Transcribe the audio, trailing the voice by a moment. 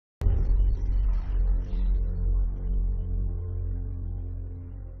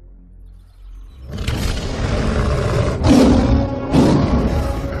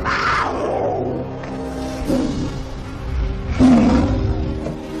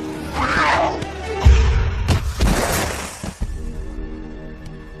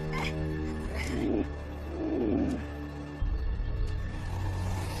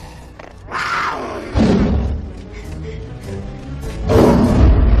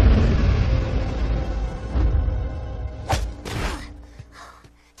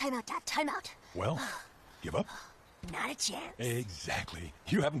Well, give up? Not a chance. Exactly.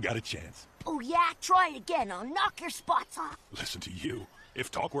 You haven't got a chance. Oh yeah? Try it again. I'll knock your spots off. Listen to you. If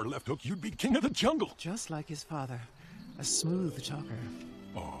talk were left hook, you'd be king of the jungle. Just like his father. A smooth talker.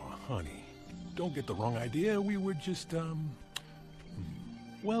 Oh, honey. Don't get the wrong idea. We were just,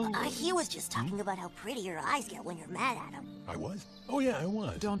 well... He was just talking about how pretty your eyes get when you're mad at him. I was? Oh, yeah, I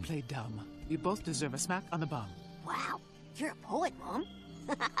was. Don't play dumb. You both deserve a smack on the bum. Wow. You're a poet, Mom.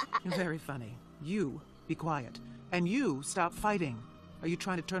 Very funny. You, be quiet. And you, stop fighting. Are you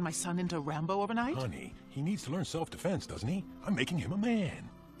trying to turn my son into Rambo overnight? Honey, he needs to learn self-defense, doesn't he? I'm making him a man.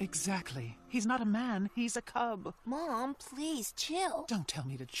 Exactly. He's not a man, he's a cub. Mom, please, chill. Don't tell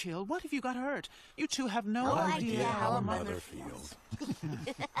me to chill. What if you got hurt? You two have No idea idea how a mother feels.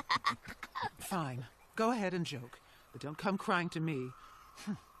 Fine. Go ahead and joke. But don't come crying to me.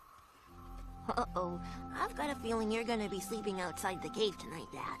 Uh-oh. I've got a feeling you're gonna be sleeping outside the cave tonight,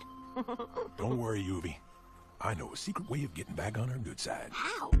 Dad. Don't worry, Yuvi. I know a secret way of getting back on our good side.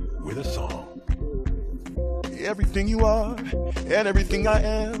 How? With a song. Everything you are and everything I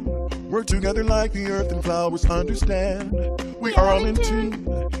am, work together like the earth and flowers understand. We are all in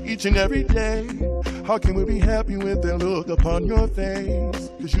tune each and every day. How can we be happy with that look upon your face?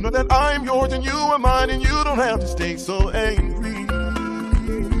 Cause you know that I'm yours and you are mine, and you don't have to stay so angry.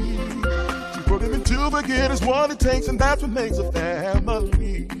 To forgive and to forget is what it takes, and that's what makes a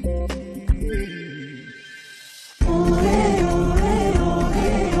family.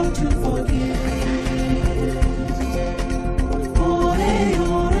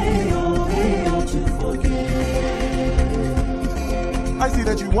 I see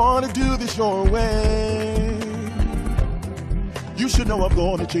that you want to do this your way. You should know I'm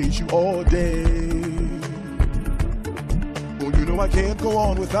going to chase you all day. Oh, you know I can't go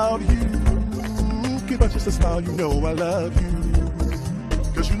on without you. Give us just a smile, you know I love you.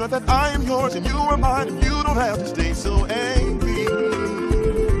 Cause you know that I am yours and you are mine, and you don't have to stay so angry.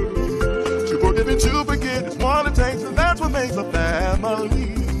 To forgive and to forget is what it takes, and that's what makes a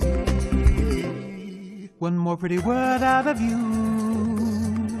family. One more pretty word out of you,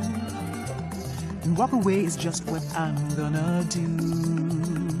 and walk away is just what I'm gonna do.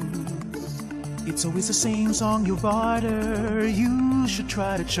 It's always the same song you barter. You should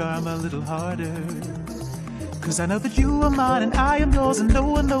try to charm a little harder. Cause I know that you are mine and I am yours, and no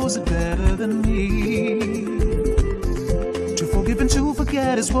one knows it better than me. To forgive and to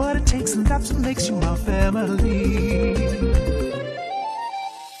forget is what it takes, and that's what makes you my family.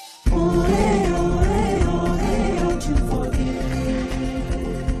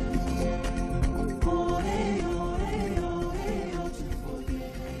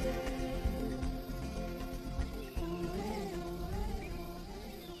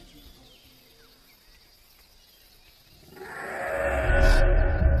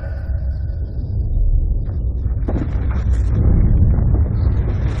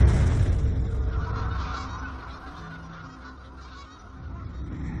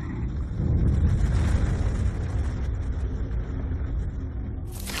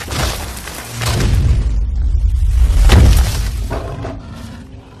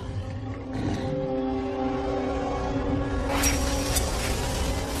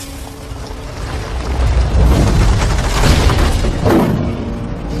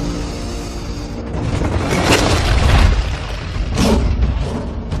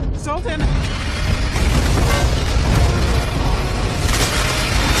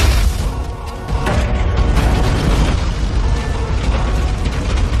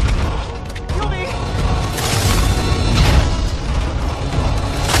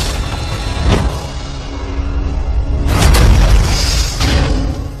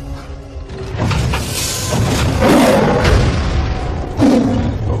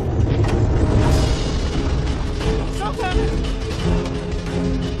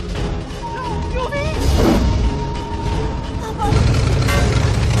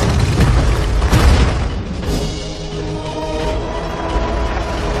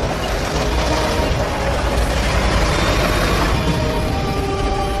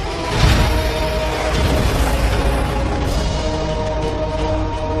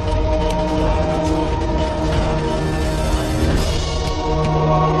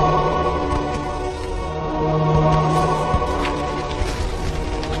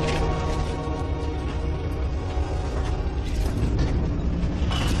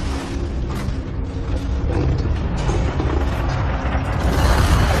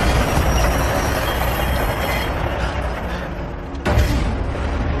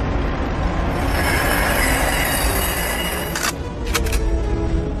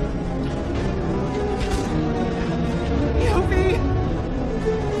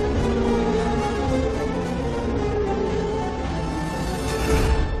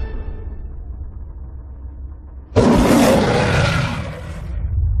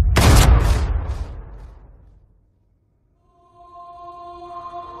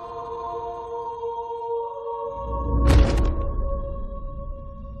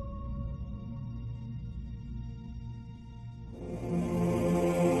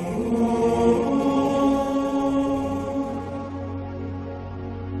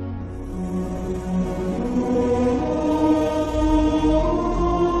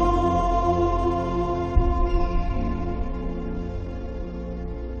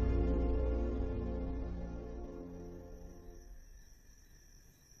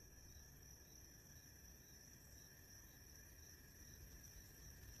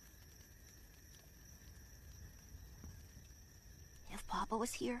 Papa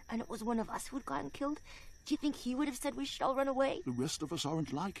was here and it was one of us who'd gotten killed, do you think he would have said we should all run away? The rest of us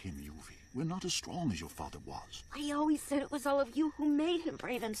aren't like him, Yuvi. We're not as strong as your father was. I always said it was all of you who made him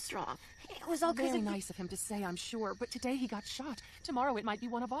brave and strong. It was all Very nice of him to say, I'm sure, but today he got shot. Tomorrow it might be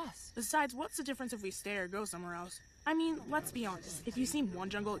one of us. Besides, what's the difference if we stay or go somewhere else? I mean, let's be honest. If you've seen one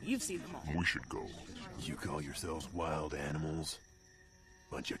jungle, you've seen them all. We should go. You call yourselves wild animals?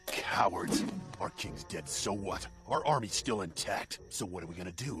 Bunch of cowards. Our king's dead, so what? Our army's still intact. So what are we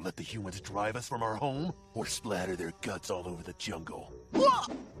gonna do? Let the humans drive us from our home? Or splatter their guts all over the jungle?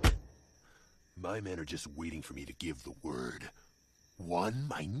 My men are just waiting for me to give the word. One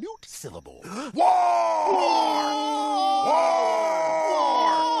minute syllable. War! War!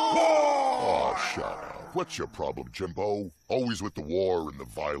 War! Oh, shut up. What's your problem, Jimbo? Always with the war and the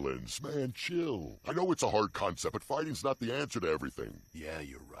violence. Man, chill. I know it's a hard concept, but fighting's not the answer to everything. Yeah,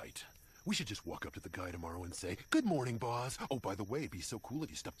 you're right. We should just walk up to the guy tomorrow and say, "Good morning, boss. Oh, by the way, it'd be so cool if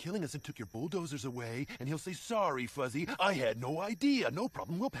you stopped killing us and took your bulldozers away." And he'll say, "Sorry, Fuzzy. I had no idea. No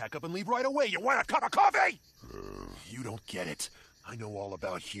problem. We'll pack up and leave right away. You want a cup of coffee?" You don't get it. I know all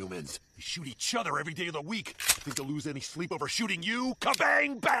about humans. They shoot each other every day of the week. Think to lose any sleep over shooting you?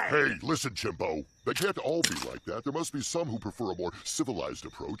 Kabang bang! Hey, listen, Jimbo. They can't all be like that. There must be some who prefer a more civilized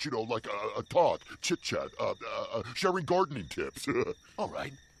approach. You know, like a talk, chit-chat, sharing gardening tips. All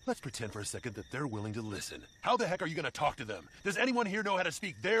right. Let's pretend for a second that they're willing to listen. How the heck are you going to talk to them? Does anyone here know how to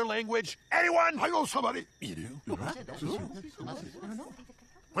speak their language? Anyone? I know somebody. You do?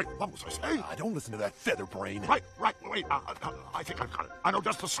 Wait, what was I saying? Don't listen to that feather brain. Right, wait, I think I've got it. I know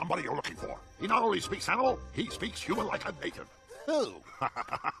just the somebody you're looking for. He not only speaks animal, he speaks human like a native. Who?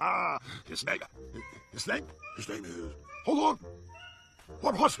 His name is... Hold on.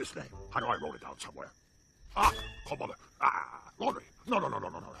 What was his name? I know I wrote it down somewhere. Call mother. Laundry. No.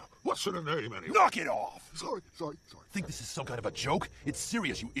 What's in the name, anyway? Knock it off! Sorry. Think this is some kind of a joke? It's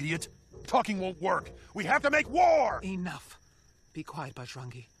serious, you idiot. Talking won't work. We have to make war! Enough. Be quiet,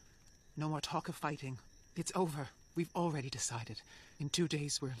 Bajrangi. No more talk of fighting. It's over. We've already decided. In 2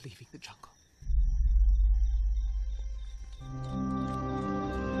 days, we're leaving the jungle.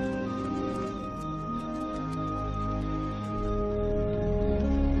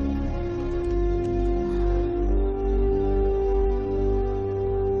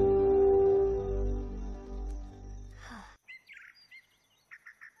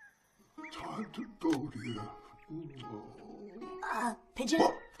 Time to go, dear. Pigeon?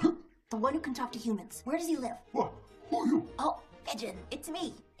 The one who can talk to humans. Where does he live? What? Who are you? Oh, Pigeon, it's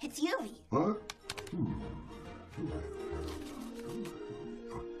me. It's Yuvi.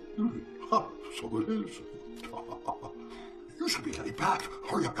 Huh? So it is. You should be getting back.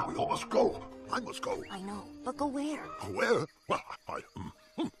 Hurry up now, we all must go. I must go. I know, but go where? Where? Well,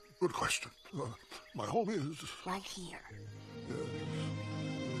 good question. My home is... Right here.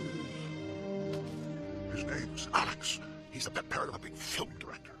 His name's Alex. He's the pet parrot of a big film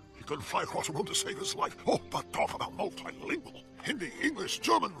director. He couldn't fly across the room to save his life. Oh, but talk about multilingual. Hindi, English,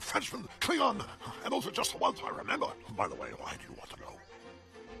 German, Frenchman, Klingon. And those are just the ones I remember. By the way, why do you want to know?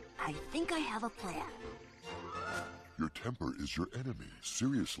 I think I have a plan. Your temper is your enemy.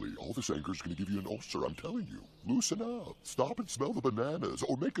 Seriously, all this anger is going to give you an ulcer, I'm telling you. Loosen up. Stop and smell the bananas,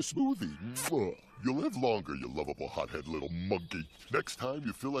 or make a smoothie. Mwah. You'll live longer, you lovable hothead little monkey. Next time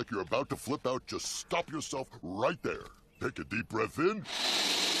you feel like you're about to flip out, just stop yourself right there. Take a deep breath in.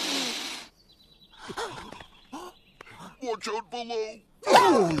 Watch out below.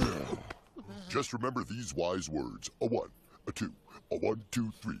 Oh, yeah. Just remember these wise words. A 1, a 2, a 1,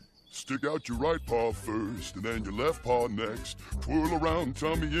 2, 3. Stick out your right paw first, and then your left paw next. Twirl around,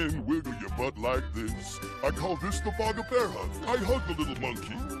 tummy in, wiggle your butt like this. I call this the Vaga Bear Hug. I hug the little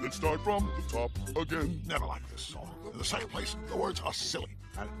monkey, then start from the top again. Never like this song. In the second place, the words are silly.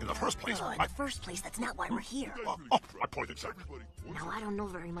 And in the first place, in the first place, that's not why we're here. My point exactly. Now, I don't know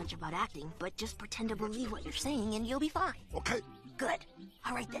very much about acting, but just pretend to believe what you're saying and you'll be fine. Okay. Good.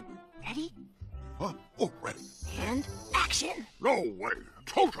 All right then. Ready? Huh? Oh, ready. And action! No way.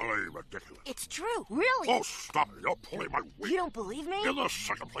 Totally ridiculous. It's true, really. Oh, stop it. You're pulling my weight. You don't believe me? In the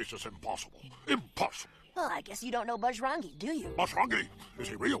second place, it's impossible. Impossible. Well, I guess you don't know Bajrangi, do you? Bajrangi? Is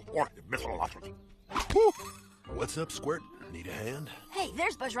he real or mythological? What's up, Squirt? Need a hand? Hey,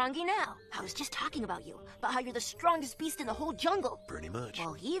 there's Bajrangi now. I was just talking about you, about how you're the strongest beast in the whole jungle. Pretty much.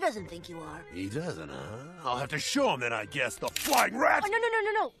 Well, he doesn't think you are. He doesn't, huh? I'll have to show him then, I guess. The flying rat! Oh,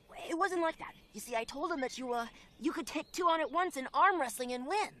 no. It wasn't like that. You see, I told him that you could take 2 on at once in arm wrestling and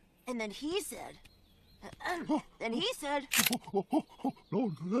win. And then he said... No,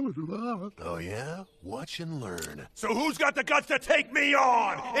 never do that. Oh, yeah? Watch and learn. So who's got the guts to take me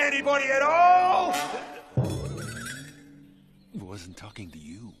on? Anybody at all? wasn't talking to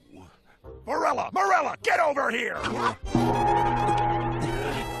you. Morella, get over here!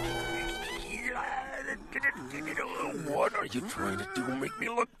 What are you trying to do? Make me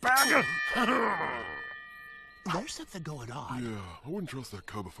look bad? There's something going on. Yeah, I wouldn't trust that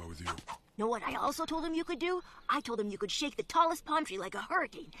cub if I was you. Know what I also told him you could do? I told him you could shake the tallest palm tree like a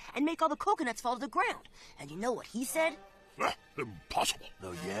hurricane and make all the coconuts fall to the ground. And you know what he said? Impossible.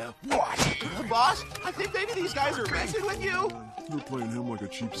 Oh, yeah? What? Boss, I think maybe these guys are messing with you. You're playing him like a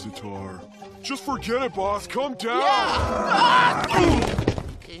cheap sitar. Just forget it, boss. Calm down. Yeah.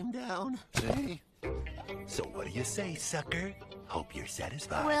 Came down. Hey. So what do you say, sucker? Hope you're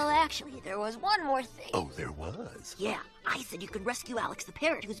satisfied. Well, actually, there was one more thing. Oh, there was? Yeah, I said you could rescue Alex the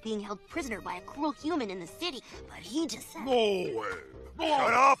parrot who's being held prisoner by a cruel human in the city, but he just said... No way.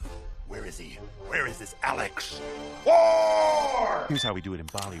 Shut up! Where is he? Where is this Alex? War! Here's how we do it in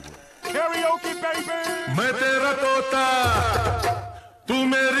Bollywood. Karaoke, baby! मैं तेरा तोता, तू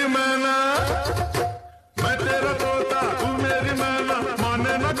मेरी मैना. मैं तेरा तोता, तू मेरी मैना.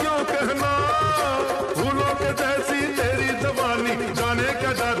 माने ना क्यों कहना? फूलों के जैसी तेरी जवानी, जाने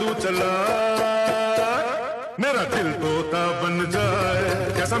क्या जादू चला. मेरा दिल तोता बन जाए,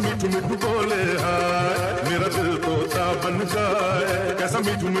 कैसा मीठू मीठू बोले हाय. मेरा दिल तोता बन जाए, कैसा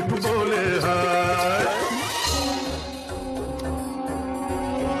मीठू मीठू बोले हाय.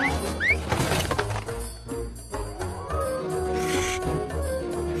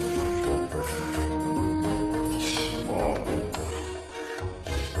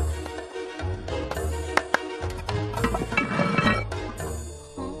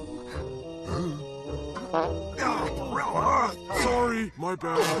 Sorry, my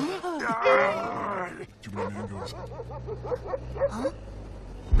bad. Too many mangoes. Huh?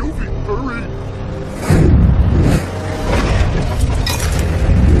 Goofy, hurry!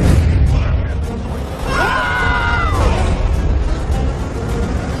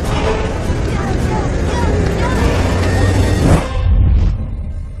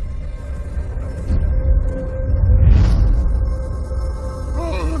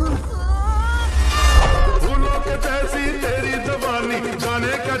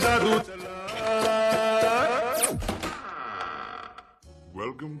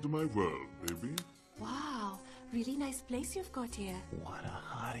 Welcome to my world, baby. Wow, really nice place you've got here. What a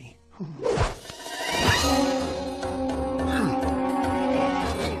hottie.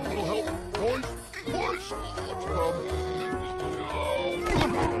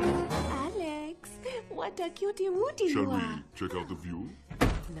 Alex, what a cutie wootie Shall you we are. check out the view?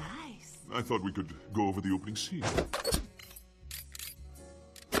 Nice. I thought we could go over the opening scene.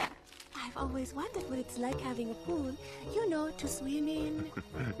 I've always wondered what it's like having a pool, you know, to swim in.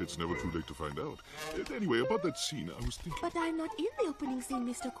 It's never too late to find out. Anyway, about that scene, I was thinking... But I'm not in the opening scene,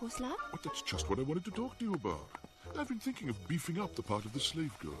 Mr. Khosla. But that's just what I wanted to talk to you about. I've been thinking of beefing up the part of the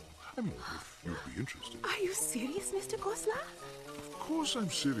slave girl. I mean, if you'd be interested. Are you serious, Mr. Khosla? Of course I'm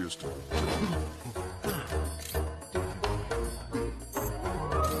serious, too.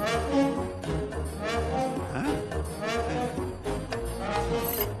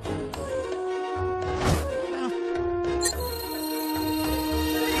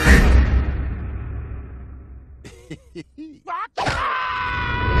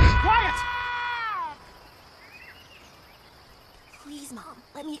 Quiet! Please, Mom,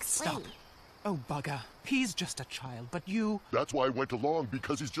 let me explain. Stop. Oh, bugger. He's just a child, but you... That's why I went along,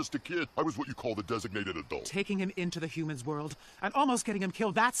 because he's just a kid. I was what you call the designated adult. Taking him into the humans' world and almost getting him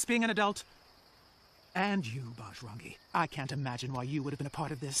killed, that's being an adult. And you, Bajrangi. I can't imagine why you would have been a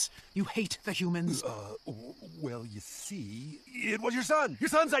part of this. You hate the humans. Well, you see, it was your son. Your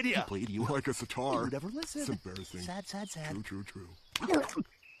son's idea. He played you Like a sitar. You'd never listen. It's embarrassing. Sad, sad, sad. True.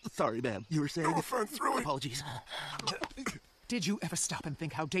 Sorry, ma'am. You were saying... No offense, really. Apologies. Did you ever stop and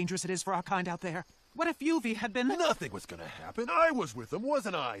think how dangerous it is for our kind out there? What if Yuvi had been... Nothing was gonna happen. I was with them,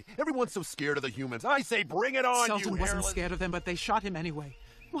 wasn't I? Everyone's so scared of the humans. I say bring it on, Sultan you wasn't hairless... scared of them, but they shot him anyway.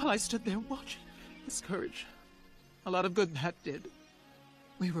 While I stood there watching his courage. A lot of good that did.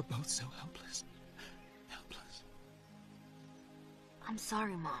 We were both so helpless. Helpless. I'm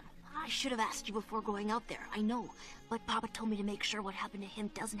sorry, Mom. I should have asked you before going out there, I know. But Papa told me to make sure what happened to him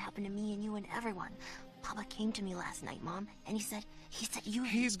doesn't happen to me and you and everyone. Papa came to me last night, Mom, and he said you...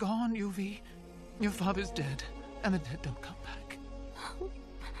 He's gone, Yuvi. Your father's dead, and the dead don't come back.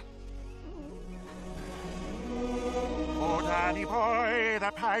 Oh, Daddy boy,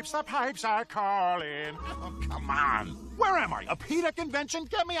 the pipes are calling. Oh, come on. Where am I? A PETA convention?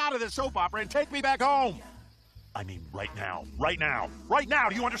 Get me out of this soap opera and take me back home. I mean, right now. Right now.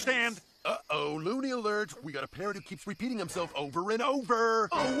 Do you understand? Uh-oh, loony alert. We got a parrot who keeps repeating himself over and over.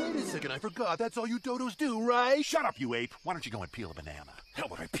 Oh, wait a second, I forgot. That's all you dodos do, right? Shut up, you ape. Why don't you go and peel a banana? How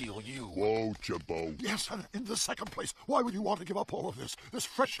would I peel you? Whoa, Jimbo. Yes, and in the second place, why would you want to give up all of this? This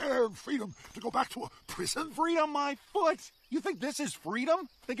fresh air and freedom to go back to a prison? Freedom, my foot! You think this is freedom?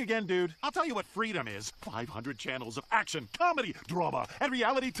 Think again, dude. I'll tell you what freedom is. 500 channels of action, comedy, drama, and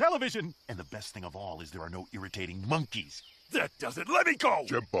reality television. And the best thing of all is there are no irritating monkeys. That doesn't let me go!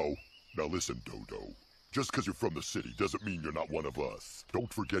 Jimbo, now listen, Dodo. Just because you're from the city doesn't mean you're not one of us.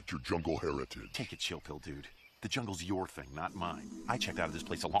 Don't forget your jungle heritage. Take a chill pill, dude. The jungle's your thing, not mine. I checked out of this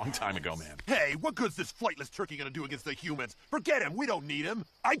place a long time ago, man. Hey, what good's this flightless turkey gonna do against the humans? Forget him, we don't need him.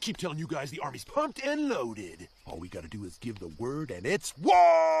 I keep telling you guys the army's pumped and loaded. All we gotta do is give the word and it's war!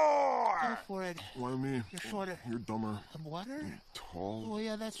 Go for it. Why me? You're shorter. You're dumber. I'm water? You're tall. Oh,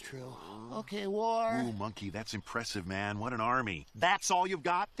 yeah, that's true. Okay, war. Ooh, monkey, that's impressive, man. What an army. That's all you've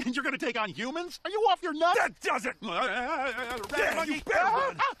got? And you're gonna take on humans? Are you off your nuts? That doesn't! Yeah, you better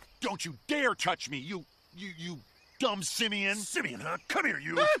run! Don't you dare touch me, you dumb simian. Simian, huh? Come here,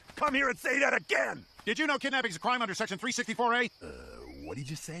 you. Come here and say that again. Did you know kidnapping's a crime under Section 364A? What did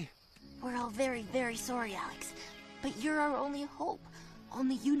you say? We're all very, very sorry, Alex. But you're our only hope.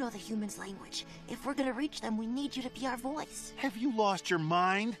 Only you know the humans' language. If we're gonna reach them, we need you to be our voice. Have you lost your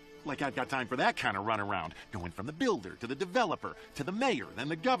mind? Like I've got time for that kind of runaround. Going from the builder to the developer to the mayor, then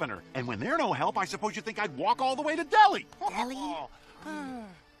the governor. And when they're no help, I suppose you think I'd walk all the way to Delhi. Delhi?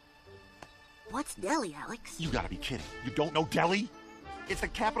 What's Delhi, Alex? You gotta be kidding. You don't know Delhi? It's the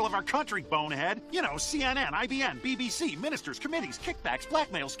capital of our country, bonehead. You know, CNN, IBN, BBC, ministers, committees, kickbacks,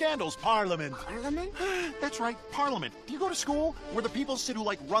 blackmail, scandals, Parliament. Parliament? That's right, Parliament. Do you go to school? Where the people sit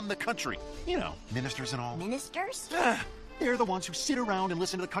who, run the country. You know, ministers and all. Ministers? They're the ones who sit around and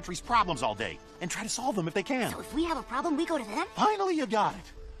listen to the country's problems all day and try to solve them if they can. So if we have a problem, we go to them? Finally, you got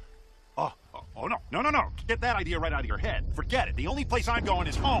it. Oh, no. Get that idea right out of your head. Forget it. The only place I'm going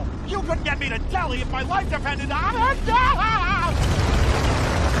is home. You couldn't get me to Delhi if my life depended on it.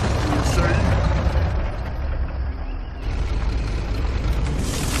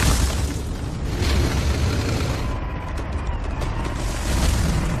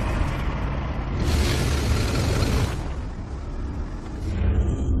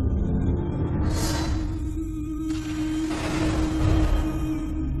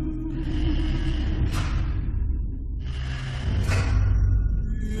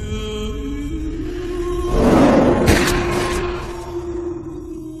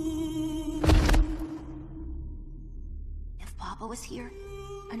 was here,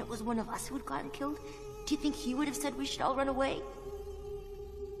 and it was one of us who had gotten killed, do you think he would have said we should all run away?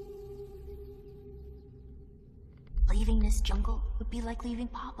 Leaving this jungle would be like leaving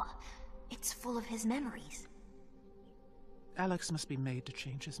Papa. It's full of his memories. Alex must be made to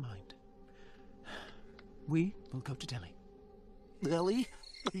change his mind. We will go to Delhi. Delhi?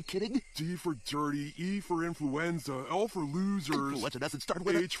 Are you kidding? D for dirty, E for influenza, L for losers. Influenza doesn't start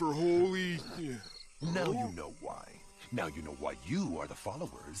with H for holy. Yeah. Now you know why. Now you know why you are the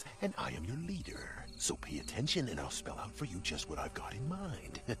followers, and I am your leader. So pay attention, and I'll spell out for you just what I've got in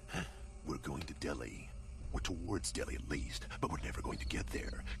mind. We're going to Delhi. Or towards Delhi at least, but we're never going to get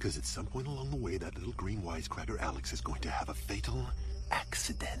there, because at some point along the way, that little green wisecracker Alex is going to have a fatal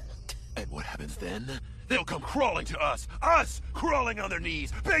accident. And what happens then? They'll come crawling to us crawling on their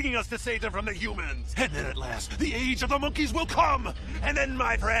knees, begging us to save them from the humans. And then at last, the age of the monkeys will come. And then,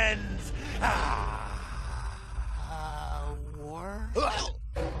 my friends, war?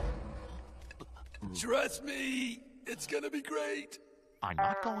 Trust me, it's gonna be great. I'm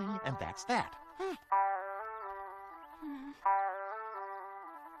not going, and that's that.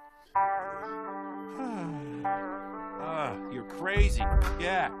 You're crazy.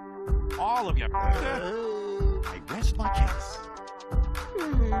 Yeah. All of you. I rest my case.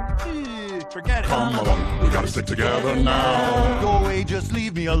 Forget it. Come along, we gotta stick together now. Go away, just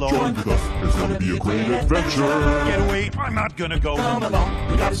leave me alone. Join with us, it's gonna be a great adventure. Get away, I'm not gonna go. Come along,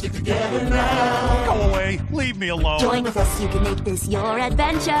 we gotta stick together now. Go away, leave me alone. Join with us, you can make this your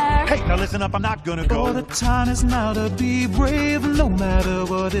adventure. Hey, now listen up, I'm not gonna go. Oh, the time is now to be brave, no matter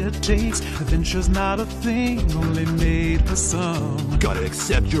what it takes. Adventure's not a thing, only made for some. Gotta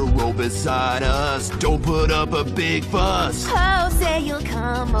accept your role beside us. Don't put up a big fuss. Oh, say you'll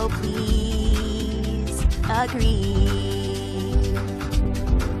come, oh please, agree.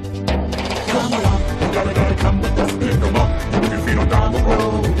 Come along, you gotta come with us. Pick them up and move your feet on down the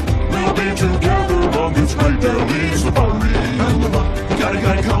road. We'll be together on this great Delhi safari. Come along, you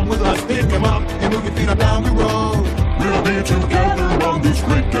gotta come with us. Pick them up and move your feet on down the road. We'll be together on this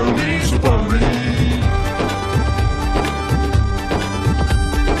great Delhi safari.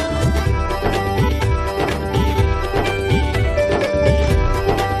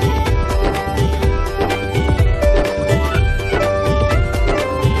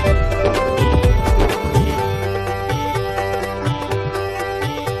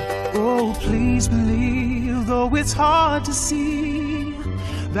 hard to see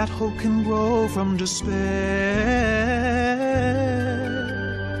that hope can grow from despair.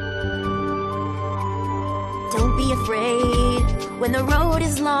 Don't be afraid when the road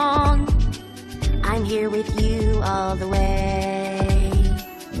is long. I'm here with you all the way.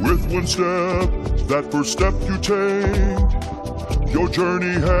 With one step, that first step you take, your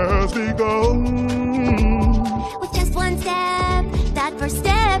journey has begun. With just one step, that first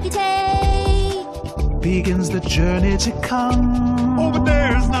step you take, begins the journey to come. Oh, but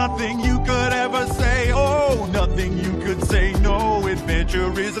there's nothing you could ever say. Oh, nothing you could say. No,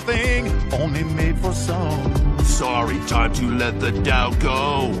 adventure is a thing only made for some. Sorry, time to let the doubt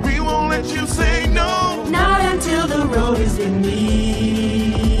go. We won't let you say no. Not until the road is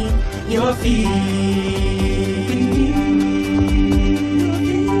beneath your feet.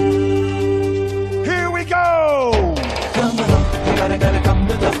 Here we go! Come along, you gotta come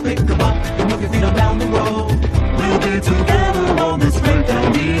with us, pick 'em up, and move your feet on down the road. We'll be together on this great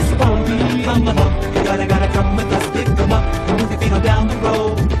and easy pony. Come along, you gotta come with us, pick 'em up, and move your feet on down the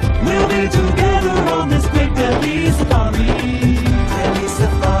road. We'll be together on this great Delhi safari. Delhi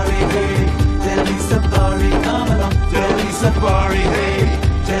safari, hey, Delhi safari, come along. Delhi safari, hey,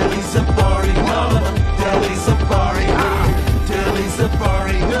 Delhi safari, come along. Delhi safari, hey, Delhi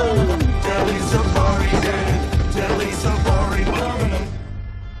safari, no. Delhi safari, hey, Delhi safari, come along.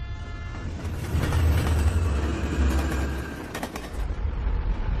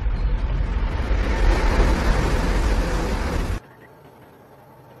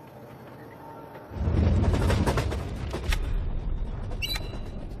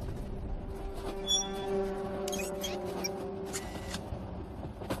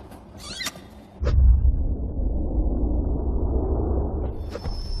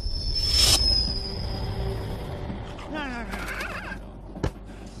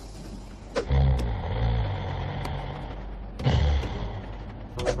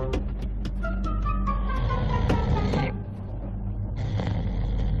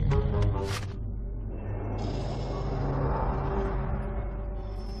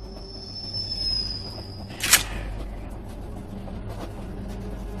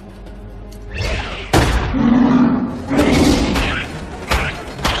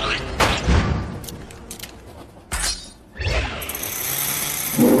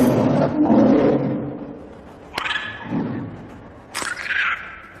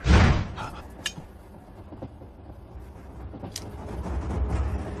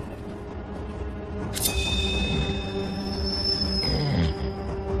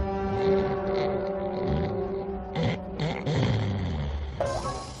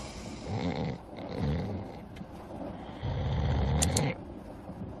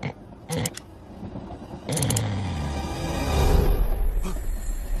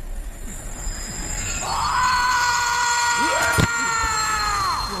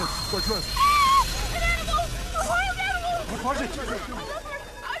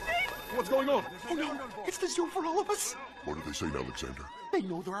 What's going on? Oh no, it's the zoo for all of us. What did they say, Alexander? They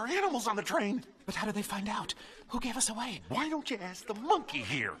know there are animals on the train. But how did they find out? Who gave us away? Why don't you ask the monkey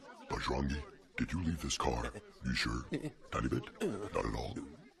here? Bajrangi, did you leave this car? You sure? Tiny bit? Not at all?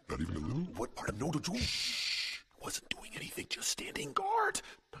 Not even a little? What part of no to Shh. Wasn't doing anything, just standing guard.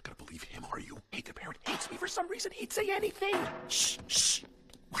 Not gonna believe him, are you? Hey, the parrot hates me for some reason. He'd say anything. Shh, shh.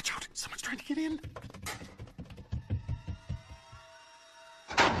 Watch out. Someone's trying to get in.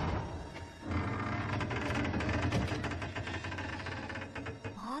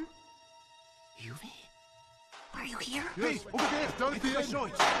 Mom? Yuvi? Are you here? Yes, over there, down at the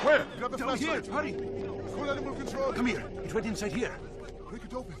end. Where? Grab the Down here, flashlight. hurry. Full animal control. Come here. It went inside here. Break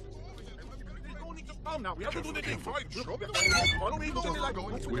it open. Now we have to do the thing.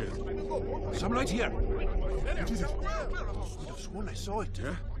 That's weird. Some right here. What is it? I could have sworn I saw it.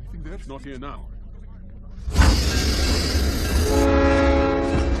 Yeah? Anything there? It's not here now.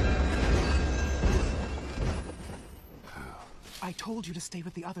 I told you to stay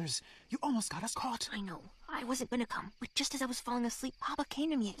with the others. You almost got us caught. I know. I wasn't gonna come, but just as I was falling asleep, Papa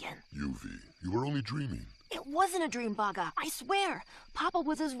came to me again. Yuvi, you were only dreaming. It wasn't a dream, Baga. I swear. Papa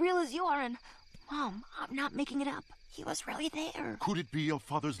was as real as you are, and... Mom, I'm not making it up. He was really there. Could it be your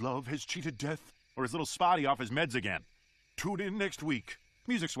father's love has cheated death? Or is little Spotty off his meds again? Tune in next week.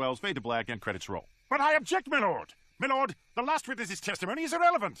 Music swells, fade to black, and credits roll. But I object, my lord! My lord, the last witness's testimony is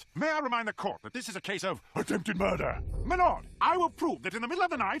irrelevant. May I remind the court that this is a case of attempted murder? My lord, I will prove that in the middle of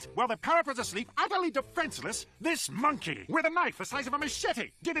the night, while the parrot was asleep, utterly defenseless, this monkey, with a knife the size of a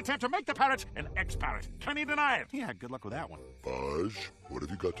machete, did attempt to make the parrot an ex-parrot. Can he deny it? Yeah, good luck with that one. Baj, what have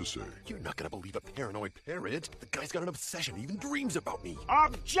you got to say? You're not gonna believe a paranoid parrot. The guy's got an obsession. He even dreams about me.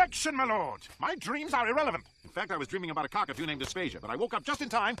 Objection, my lord! My dreams are irrelevant. In fact, I was dreaming about a cockatoo named Aspasia, but I woke up just in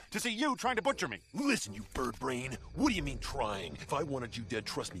time to see you trying to butcher me. Listen, you bird brain. What do you mean trying? If I wanted you dead,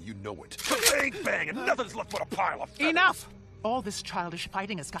 trust me, you know it. Bang, bang, and nothing's left but a pile of feathers. Enough! All this childish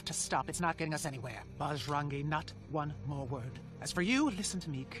fighting has got to stop. It's not getting us anywhere. Bajrangi, not one more word. As for you, listen to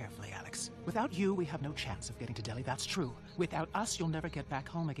me carefully, Alex. Without you, we have no chance of getting to Delhi, that's true. Without us, you'll never get back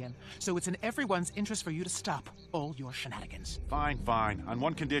home again. So it's in everyone's interest for you to stop all your shenanigans. Fine, fine. On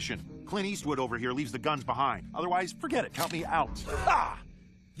one condition. Clint Eastwood over here leaves the guns behind. Otherwise, forget it. Count me out. Ha!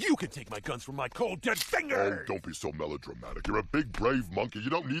 You can take my guns from my cold, dead finger! Oh, don't be so melodramatic. You're a big, brave monkey. You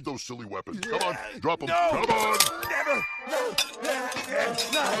don't need those silly weapons. Come on, drop them. No! Come on! Never!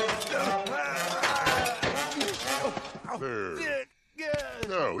 There.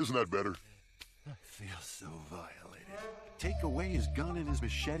 Now, isn't that better? I feel so violated. Take away his gun and his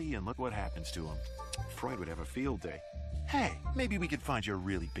machete and look what happens to him. Freud would have a field day. Hey, maybe we could find you a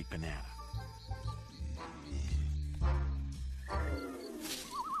really big banana.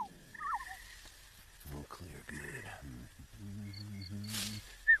 All clear, good.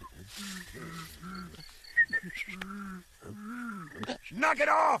 Knock it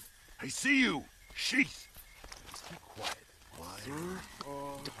off! I see you! Sheath! Stay quiet.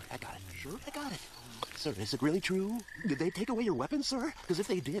 I got it. Sure, I got it. Sir, is it really true? Did they take away your weapons, sir? Because if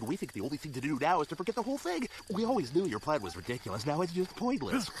they did, we think the only thing to do now is to forget the whole thing. We always knew your plan was ridiculous. Now it's just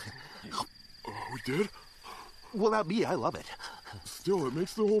pointless. We did? Well, not me. I love it. Still, it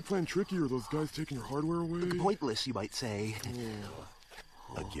makes the whole plan trickier, those guys taking your hardware away. Pointless, you might say.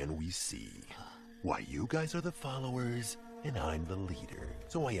 Again we see. Why, you guys are the followers, and I'm the leader.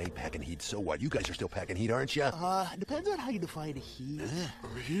 So I ain't packing heat, so what? You guys are still packing heat, aren't you? Depends on how you define heat.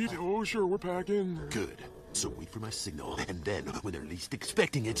 Heat? Oh, sure, we're packing. Good. So wait for my signal, and then, when they're least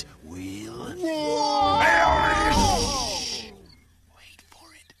expecting it, we'll...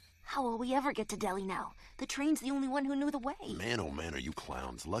 How will we ever get to Delhi now? The train's the only one who knew the way. Man, oh man, are you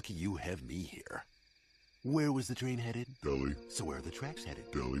clowns. Lucky you have me here. Where was the train headed? Delhi. So where are the tracks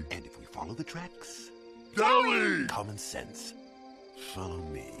headed? Delhi. And if we follow the tracks? Delhi! Common sense. Follow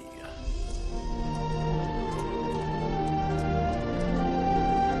me.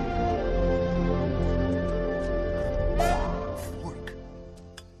 Fork.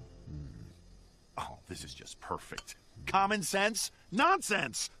 Oh, this is just perfect. Common sense?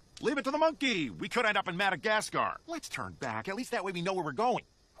 Nonsense! Leave it to the monkey. We could end up in Madagascar. Let's turn back. At least that way we know where we're going.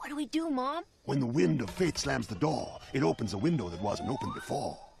 What do we do, Mom? When the wind of fate slams the door, it opens a window that wasn't open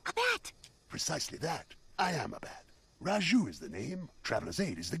before. A bat! Precisely that. I am a bat. Raju is the name. Traveler's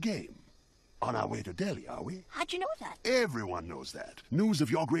Aid is the game. On our way to Delhi, are we? How'd you know that? Everyone knows that. News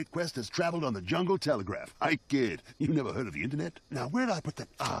of your great quest has traveled on the Jungle Telegraph. I kid. You never heard of the internet? Now, where'd I put that?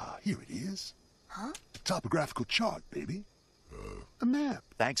 Ah, here it is. Huh? The topographical chart, baby. A map.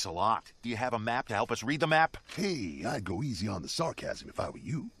 Thanks a lot. Do you have a map to help us read the map? Hey, I'd go easy on the sarcasm if I were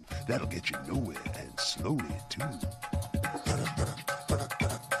you. That'll get you nowhere, and slowly, too.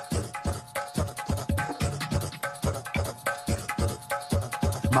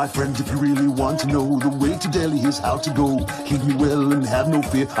 My friends, if you really want to know, the way to Delhi is how to go. Heed me well and have no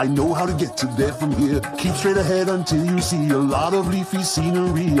fear, I know how to get to there from here. Keep straight ahead until you see a lot of leafy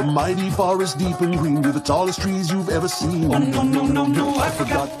scenery, a mighty forest deep and green with the tallest trees you've ever seen. Oh no, no, no, no, I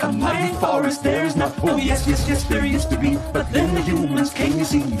forgot, a mighty forest there is not. Oh yes, yes, yes, there used to be, but then the humans came, you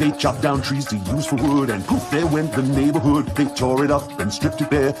see. They chopped down trees to use for wood, and poof, there went the neighborhood. They tore it up and stripped it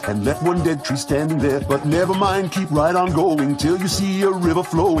bare, and left one dead tree standing there. But never mind, keep right on going, till you see a river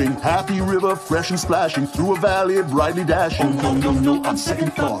flowing. Happy river, fresh and splashing, through a valley, brightly dashing. Oh no, no, no, on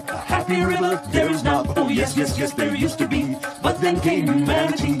second thought, a happy river there is not. Oh yes, yes, yes, there used to be, but then came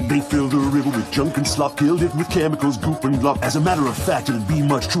humanity. They filled the river with junk and slop, killed it with chemicals, goop and glop. As a matter of fact, it'd be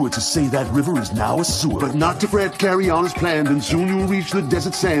much truer to say that river is now a sewer. But not to fret, carry on as planned, and soon you'll reach the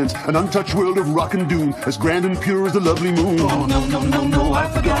desert sands, an untouched world of rock and dune, as grand and pure as the lovely moon. Oh no, no, no, no, I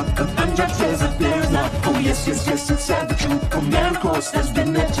forgot, an untouched desert there is not. Oh yes, yes, yes, it's sad but true, for man of course has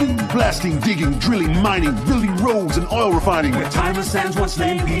been there too. Blasting, digging, drilling, mining, building roads and oil refining. Where timeless sands once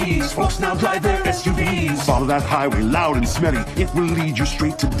lay in peace, folks now drive their SUVs. Follow that highway loud and smelly, it will lead you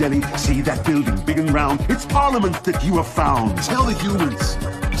straight to Delhi. See that building big and round, it's Parliament that you have found. Tell the humans,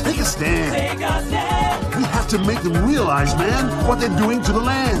 take a stand. Take a stand. We have to make them realize, man, what they're doing to the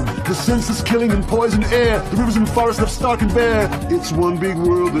land. The senseless killing and poisoned air, the rivers and forests left stark and bare. It's one big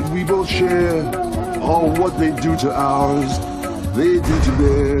world that we both share. All what they do to ours, they do to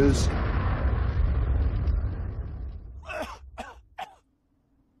theirs.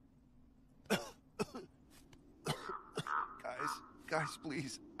 Guys,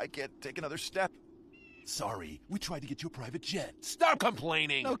 please, I can't take another step. Sorry, we tried to get you a private jet. Stop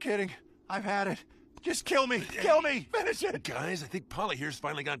complaining! No kidding. I've had it. Just kill me! Kill me! Finish it! Guys, I think Polly here's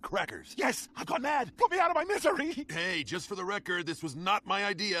finally gone crackers. Yes! I've gone mad! Put me out of my misery! Hey, just for the record, this was not my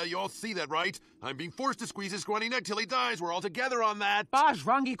idea. You all see that, right? I'm being forced to squeeze his scrawny neck till he dies. We're all together on that.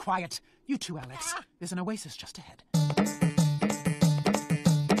 Bajrangi, quiet. You too, Alex. There's an oasis just ahead.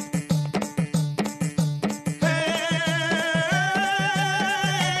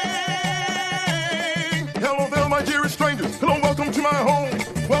 Hello there, my dearest strangers. Hello, welcome to my home.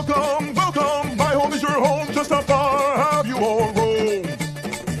 Welcome, welcome. My home is your home. Just how far have you all roamed?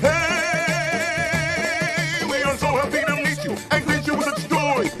 Hey, we are so happy to meet you and greet you with such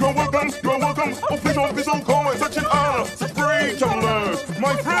joy. You're welcome, you're welcome. Oh, please don't be so cold. Such an honor, such great travelers.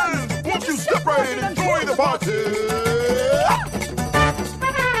 My friends, won't you step right in and enjoy the party?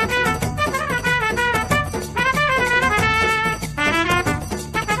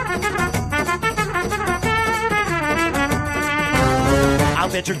 I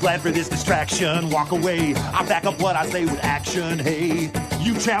bet you're glad for this distraction. Walk away. I back up what I say with action. Hey,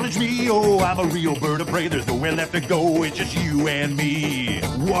 you challenge me. Oh, I'm a real bird of prey. There's nowhere left to go. It's just you and me.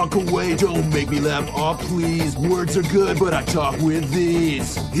 Walk away, don't make me laugh, oh please. Words are good, but I talk with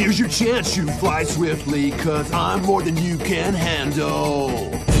these. Here's your chance, you fly swiftly, cause I'm more than you can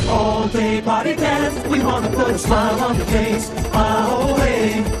handle. All day party dance, we wanna put a smile on your face.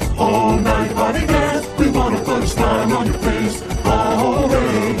 Away. All night party dance, we wanna put a smile on your face.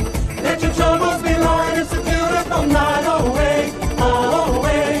 Away. Let your troubles be light, it's a beautiful night. Away,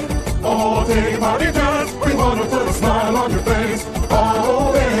 away. All day party dance, we wanna put a smile on your face.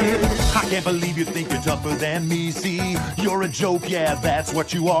 Away. I can't believe you think you're tougher than me. See, you're a joke, yeah, that's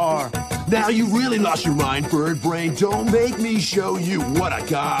what you are. Now you really lost your mind, bird brain. Don't make me show you what I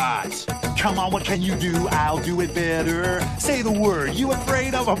got. Come on, what can you do? I'll do it better. Say the word. You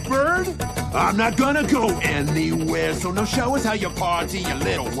afraid of a bird? I'm not gonna go anywhere, so now show us how you party, you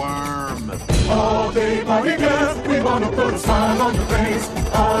little worm. All day party dance, we wanna put a smile on your face.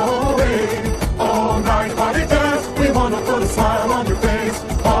 Away. All night party dance, we wanna put a smile on your face.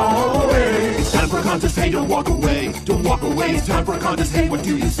 Away. It's time for a contest, hey, don't walk away. Don't walk away, it's time for a contest, hey, what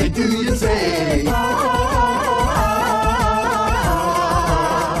do you say, do you say?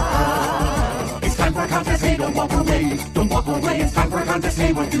 It's time for a contest, hey, don't walk away. Don't walk away, it's time for a contest,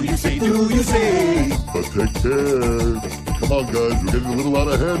 hey, what do you say, do you say? But take care. Come on, guys, we're getting a little out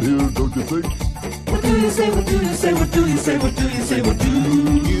of hand here, don't you think? What do you say, what do you say, what do you say, what do you say, what do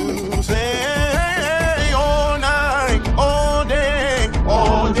you say? All night, all day,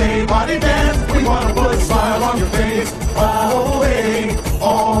 all day party dance, we wanna put a smile on your face. Away,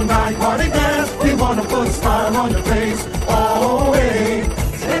 all night party dance, we wanna put a smile on your face. Away,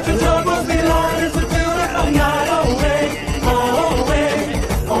 let your troubles be light, it's a beautiful night. Away,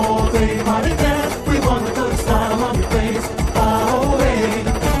 away, all day party dance, we wanna put a smile on your face. Away.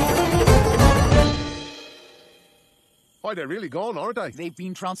 Why, they're really gone, aren't they? They've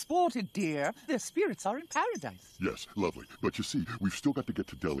been transported, dear. Their spirits are in paradise. Yes, lovely. But you see, we've still got to get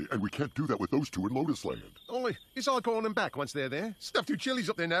to Delhi, and we can't do that with those two in Lotus Land. Only, it's all calling them back once they're there. Stuff too chillies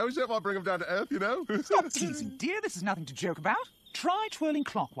up there now, is it? I'll bring them down to earth, you know? Stop teasing, dear. This is nothing to joke about. Try twirling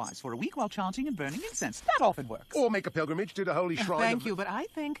clockwise for a week while chanting and burning incense. That often works. Or make a pilgrimage to the holy shrine. Thank you, but I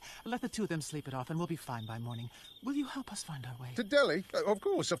think let the two of them sleep it off and we'll be fine by morning. Will you help us find our way? To Delhi? Of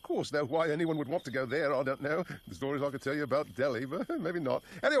course. Now, why anyone would want to go there, I don't know. The stories I could tell you about Delhi, but maybe not.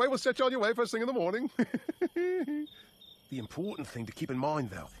 Anyway, we'll set you on your way first thing in the morning. The important thing to keep in mind,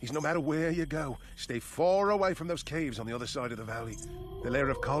 though, is no matter where you go, stay far away from those caves on the other side of the valley. The lair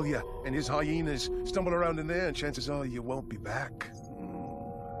of Kolya and his hyenas stumble around in there, and chances are you won't be back.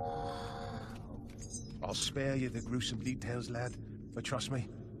 I'll spare you the gruesome details, lad, but trust me,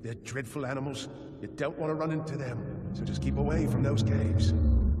 they're dreadful animals. You don't want to run into them, so just keep away from those caves.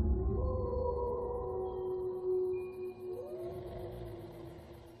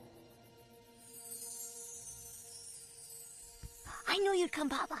 I knew you'd come,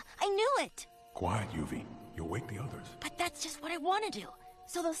 Papa. I knew it. Quiet, Yuvi. You'll wake the others. But that's just what I want to do.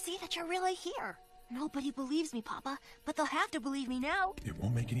 So they'll see that you're really here. Nobody believes me, Papa, but they'll have to believe me now. It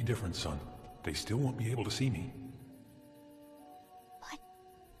won't make any difference, son. They still won't be able to see me.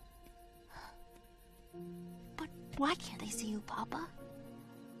 But why can't they see you, Papa?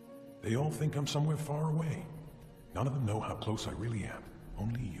 They all think I'm somewhere far away. None of them know how close I really am.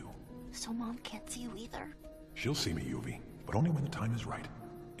 Only you. So Mom can't see you either? She'll see me, Yuvi, but only when the time is right.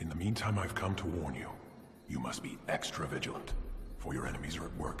 In the meantime, I've come to warn you. You must be extra vigilant, for your enemies are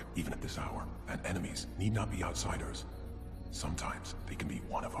at work, even at this hour, and enemies need not be outsiders. Sometimes they can be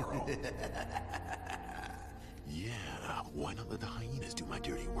one of our own. Yeah, why not let the hyenas do my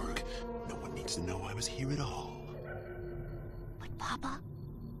dirty work? No one needs to know I was here at all. But Papa...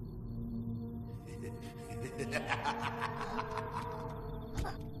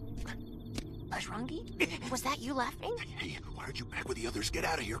 Was that you laughing? Hey, why aren't you back with the others? Get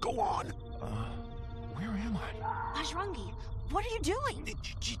out of here. Go on. Where am I? Bajrangi, what are you doing?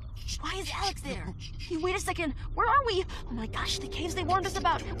 Why is Alex there? Hey, wait a second. Where are we? Oh my gosh, the caves they warned us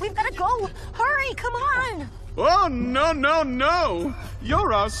about. We've got to go. Hurry, come on. Oh, no, no, no.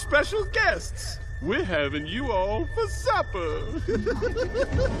 You're our special guests. We're having you all for supper.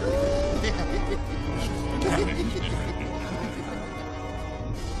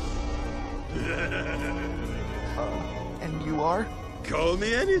 And you are? Call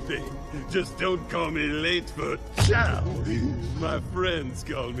me anything. Just don't call me late for chow. My friends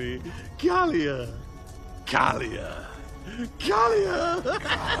call me Kalia. Kalia. Kalia.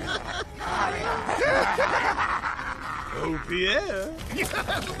 Oh, Pierre.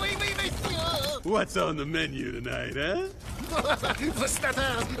 Oui, monsieur. What's on the menu tonight, huh? For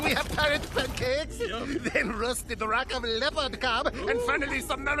starters, we have parrot pancakes, then roasted rack of leopard cub, and finally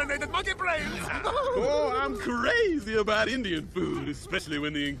some marinated monkey brains. Oh, I'm crazy about Indian food, especially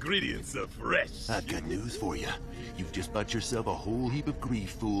when the ingredients are fresh. I've got news for you. You've just bought yourself a whole heap of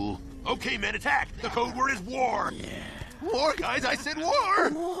grief, fool. Okay, men, attack! The code word is war! Yeah. War, guys, I said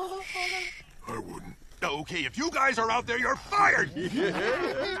war! I wouldn't. Okay, if you guys are out there, you're fired!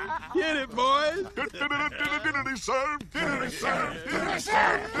 Yeah. Get it, boys!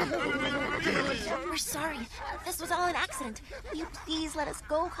 We're sorry. This was all an accident. Will you please let us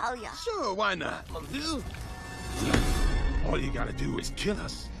go, Kalia? Sure, why not? All you gotta do is kill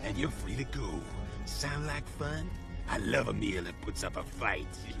us, and you're free to go. Sound like fun? I love a meal that puts up a fight.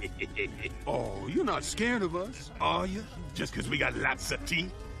 Oh, you're not scared of us, are you? Just because we got lots of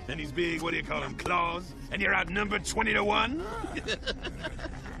teeth? And these big, what do you call them, claws? And you're outnumbered 20-1?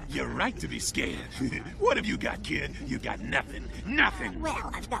 You're right to be scared. What have you got, kid? You got nothing. Nothing. Well,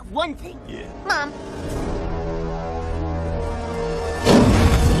 I've got one thing. Yeah. Mom.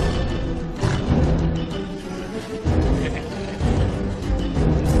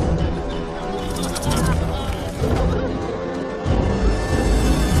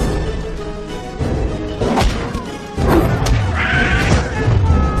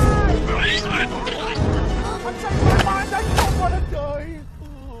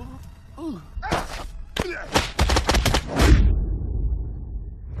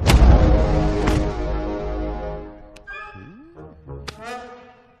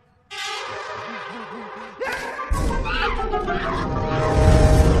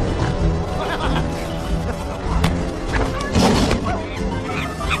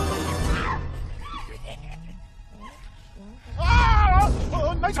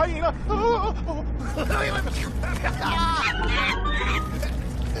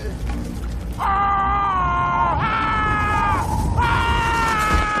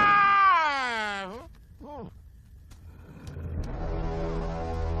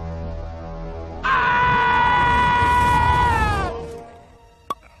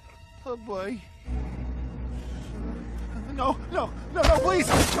 Oh boy. No, please!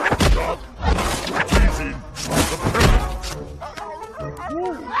 Easy.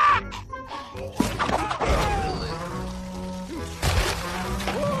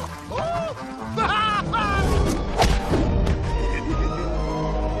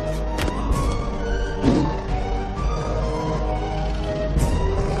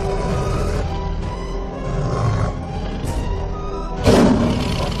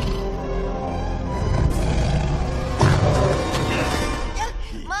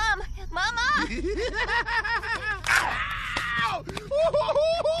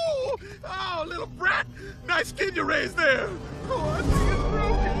 Oh, little brat! Nice kid you raised there! Oh, I think it's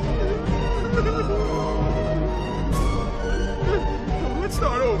broken. Let's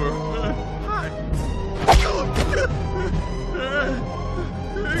start over. Hi.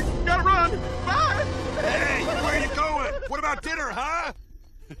 Gotta run! Bye! Hey, where are you going? What about dinner, huh?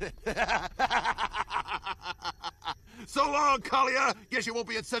 So long, Kalia. Guess you won't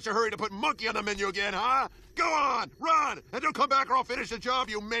be in such a hurry to put monkey on the menu again, huh? Go on, run, and don't come back or I'll finish the job,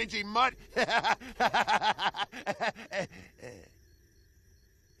 you mangy mutt.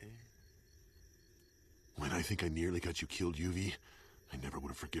 When I think I nearly got you killed, Yuvi, I never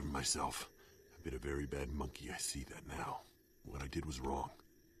would have forgiven myself. I've been a very bad monkey, I see that now. What I did was wrong.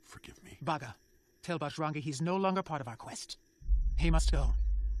 Forgive me. Baga, tell Bajrangi he's no longer part of our quest. He must go.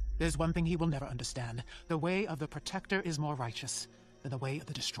 There's one thing he will never understand. The way of the Protector is more righteous than the way of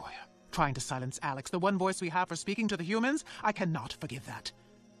the Destroyer. Trying to silence Alex, the one voice we have for speaking to the humans, I cannot forgive that.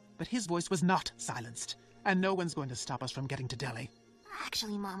 But his voice was not silenced, and no one's going to stop us from getting to Delhi.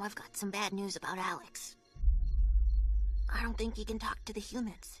 Actually, Mom, I've got some bad news about Alex. I don't think he can talk to the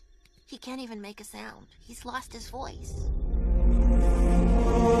humans. He can't even make a sound. He's lost his voice.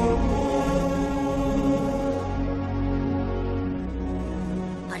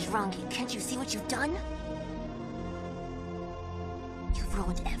 Bajrangi, can't you see what you've done? You've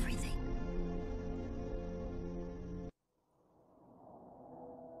ruined everything.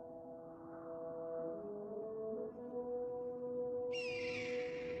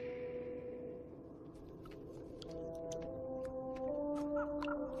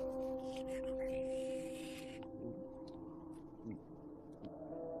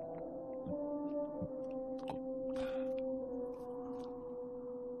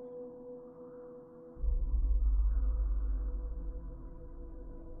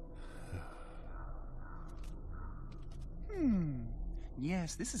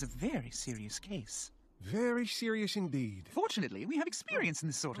 Yes, this is a very serious case. Very serious indeed. Fortunately, we have experience in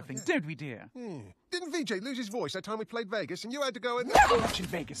this sort of thing, don't we, dear? Yeah. Didn't VJ lose his voice that time we played Vegas and you had to go and... Watch in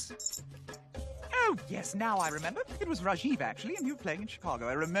Vegas. Oh, yes, now I remember. It was Rajiv, actually, and you were playing in Chicago.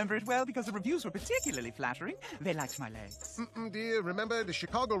 I remember it well because the reviews were particularly flattering. They liked my legs. Dear, remember, the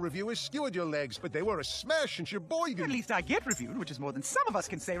Chicago reviewers skewered your legs, but they were a smash and your boy didn't. At least I get reviewed, which is more than some of us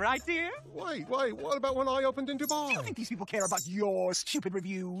can say, right, dear? Wait, what about when I opened in Dubai? Do you think these people care about your stupid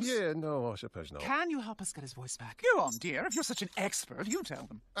reviews? Yeah, no, I suppose not. Can you help us get his voice back? Go on, dear. If you're such an expert, you tell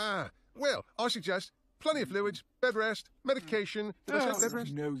them. Well, I suggest plenty of fluids, bed rest, medication. Did I say bed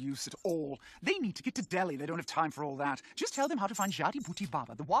rest? No use at all. They need to get to Delhi. They don't have time for all that. Just tell them how to find Jati Bhuti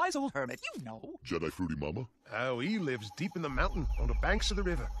Baba, the wise old hermit. You know. Jedi Fruity Mama? Oh, he lives deep in the mountain on the banks of the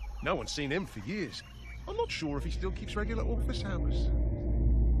river. No one's seen him for years. I'm not sure if he still keeps regular office hours.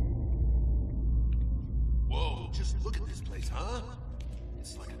 Whoa, just look at this place, huh?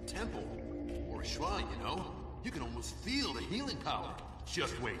 It's like a temple. Or a shrine, you know? You can almost feel the healing power.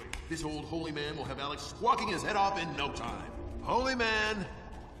 Just wait. This old holy man will have Alex squawking his head off in no time. Holy man!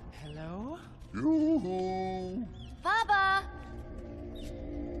 Hello? Yoo-hoo! Baba!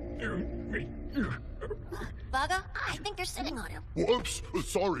 Baga, I think you're sitting on him. Whoops!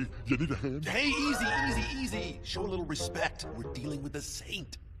 Sorry, you need a hand? Hey, easy. Show a little respect. We're dealing with a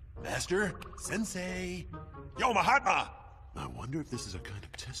saint. Master, sensei. Yo, Mahatma! I wonder if this is a kind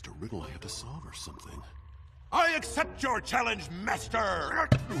of test or riddle I have to solve or something. I accept your challenge, master!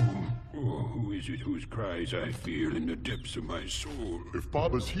 Oh, who is it whose cries I feel in the depths of my soul? If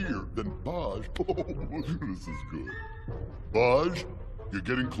Baba's here, then Baj. Oh, this is good. Baj, you're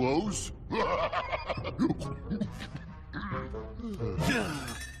getting close?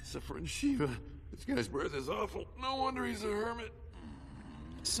 Suffering Shiva. This guy's breath is awful. No wonder he's a hermit.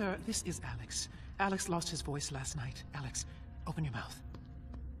 Sir, this is Alex. Alex lost his voice last night. Alex, open your mouth.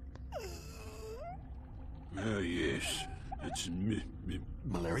 Yes. It's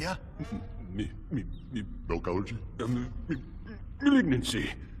Malaria? Milk allergy?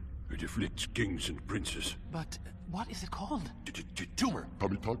 Malignancy. It afflicts kings and princes. But what is it called? Tumor.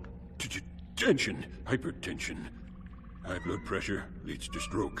 Tummy tuck? Tension. Hypertension. High blood pressure leads to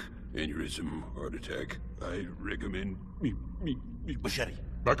stroke, aneurysm, heart attack. I recommend machete.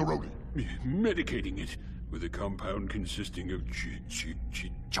 Macaroni. Medicating it with a compound consisting of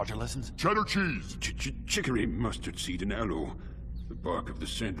charger lessons? Cheddar cheese. Chicory, mustard seed, and aloe. The bark of the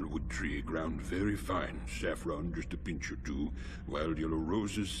sandalwood tree ground very fine. Saffron, just a pinch or two. Wild yellow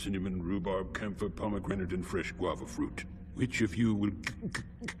roses, cinnamon, rhubarb, camphor, pomegranate, and fresh guava fruit. Which of you will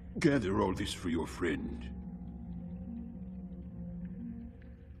gather all this for your friend?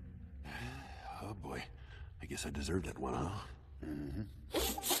 Oh boy. I guess I deserved that one, huh?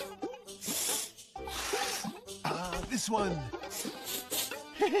 This one.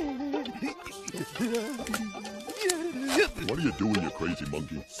 What are you doing, you crazy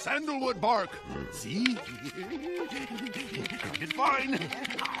monkey? Sandalwood bark. See? It's fine.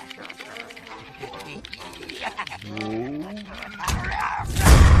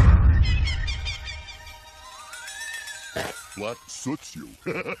 What suits you?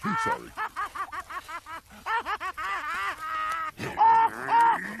 Sorry.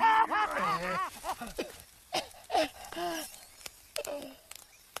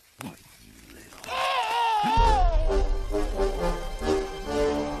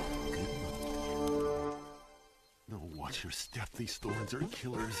 No, watch your step. These thorns are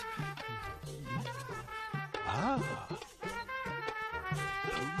killers. Ah. Oh,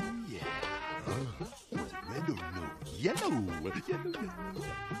 yeah. Was it red or no? Yellow.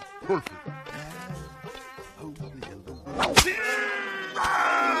 Perfect. Oh, yellow.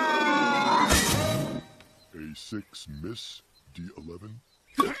 A6 miss, D11,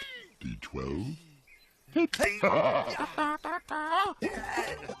 D12.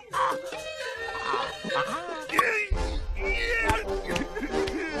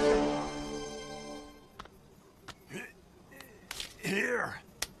 Here.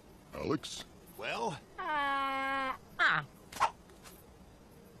 Alex? Well?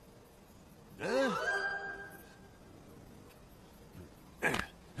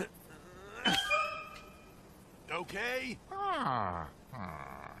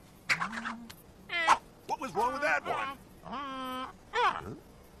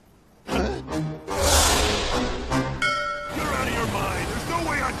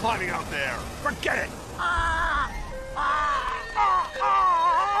 climbing out there. Forget it.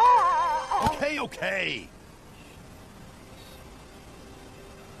 Okay.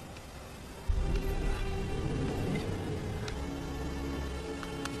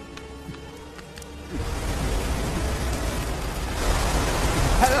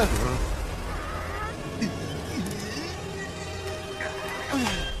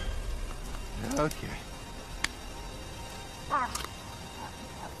 Okay.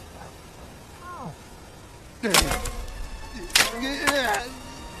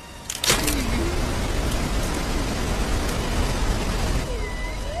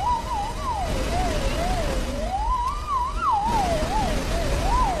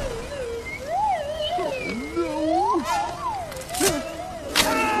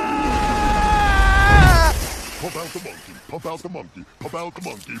 Pump out the monkey, pump out the monkey, pump out the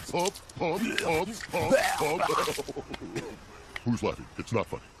monkey, pump, pump, pump, pump. Who's laughing? It's not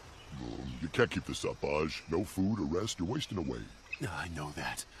funny. You can't keep this up, Baj. No food or rest, you're wasting away. I know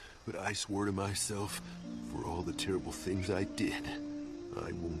that, but I swore to myself, for all the terrible things I did,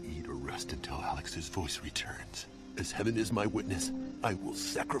 I won't eat or rest until Alex's voice returns. As heaven is my witness, I will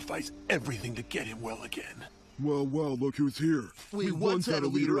sacrifice everything to get him well again. Well, look who's here. We once had a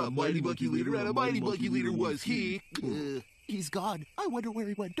leader, a mighty monkey leader, and a mighty monkey leader was he. He's gone. I wonder where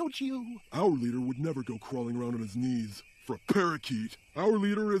he went, don't you? Our leader would never go crawling around on his knees for a parakeet. Our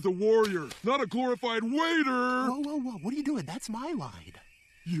leader is a warrior, not a glorified waiter. Whoa, what are you doing? That's my line.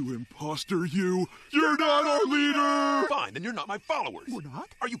 You imposter, you! You're not our leader! Fine, then you're not my followers. We're not?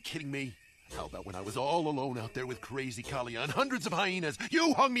 Are you kidding me? How about when I was all alone out there with crazy Kalia and hundreds of hyenas?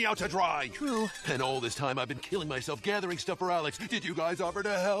 You hung me out to dry! True. And all this time I've been killing myself gathering stuff for Alex. Did you guys offer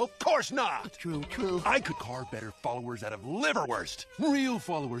to help? Course not! True. I could carve better followers out of liverwurst. Real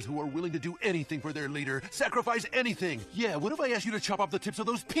followers who are willing to do anything for their leader, sacrifice anything. Yeah, what if I asked you to chop off the tips of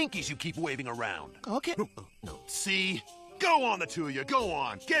those pinkies you keep waving around? Okay. No. See? Go on, the two of you, go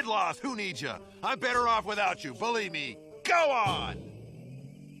on. Get lost, who needs you? I'm better off without you, believe me. Go on!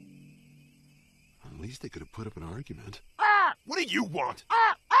 At least they could have put up an argument. What do you want?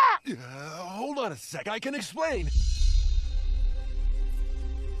 Hold on a sec, I can explain.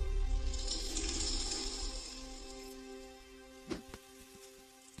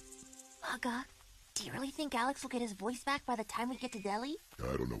 Aga, do you really think Alex will get his voice back by the time we get to Delhi?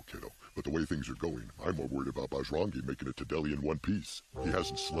 I don't know, kiddo, but the way things are going, I'm more worried about Bajrangi making it to Delhi in one piece. He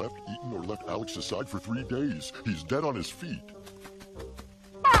hasn't slept, eaten, or left Alex's side for 3 days. He's dead on his feet.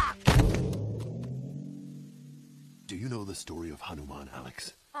 Do you know the story of Hanuman,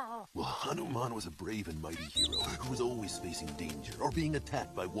 Alex? Well, Hanuman was a brave and mighty hero who was always facing danger or being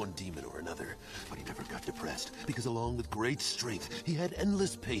attacked by one demon or another. But he never got depressed because along with great strength, he had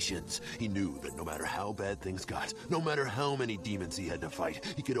endless patience. He knew that no matter how bad things got, no matter how many demons he had to fight,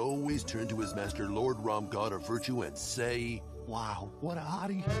 he could always turn to his master, Lord Ram, God of Virtue, and say, "Wow, what a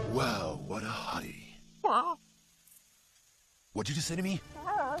hottie." Wow, what a hottie. What'd you just say to me?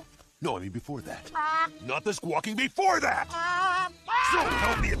 No, I mean before that. Not the squawking before that! So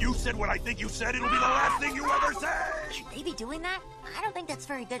help me, if you said what I think you said, it'll be the last thing you ever say! Should they be doing that? I don't think that's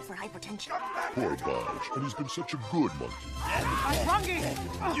very good for hypertension. Poor Baj, and he's been such a good monkey.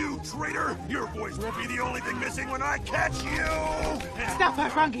 Bajrangi! You traitor! Your voice won't be the only thing missing when I catch you! Stop,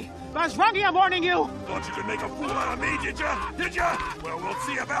 Bajrangi! Bajrangi, I'm warning you! Thought you could make a fool out of me, did ya? Did ya? Well, we'll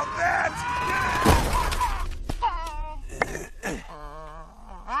see about that!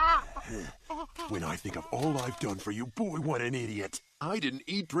 When I think of all I've done for you, boy, what an idiot. I didn't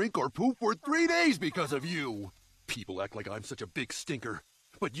eat, drink, or poop for 3 days because of you. People act like I'm such a big stinker.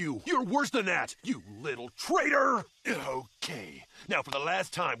 But you're worse than that, you little traitor! Okay, now for the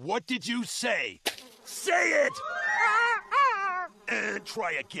last time, what did you say? Say it! And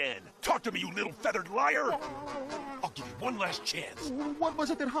try again. Talk to me, you little feathered liar! I'll give you one last chance. What was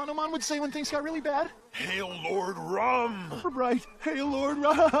it that Hanuman would say when things got really bad? Hail Lord Ram! Right, hail Lord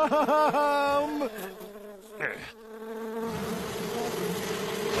Ram!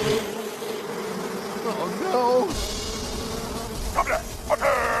 Oh no!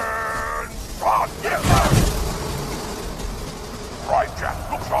 Right,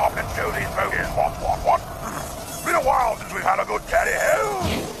 Jack, look sharp and show these bogies what? Been a while since we've had a good tally ho.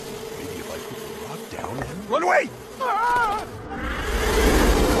 Maybe if I put the rock down and run away!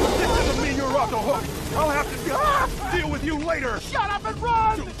 This doesn't mean you're off the hook! I'll have to deal with you later! Shut up and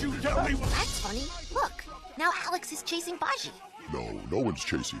run! Don't you tell me what... That's funny. Look, now Alex is chasing Baji. No one's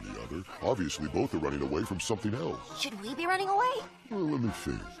chasing the other. Obviously, both are running away from something else. Should we be running away? Well, let me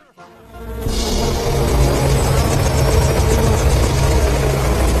think.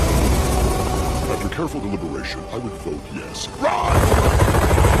 After careful deliberation, I would vote yes.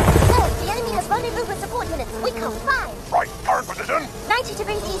 Run! has rendezvous with support units. We count 5. Right, turn position. 90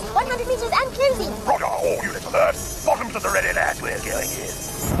 degrees east, 100 meters and cruising. Roger, all units alert. Bottoms at the ready, lads. We're going in.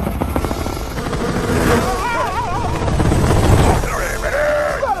 Artillery ready.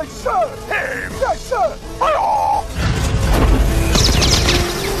 Ready, sir. Aim. Yes, sir. Fire!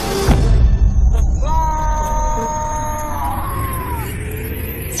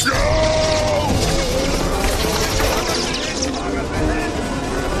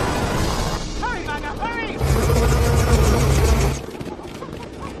 Hurry, Maga, hurry!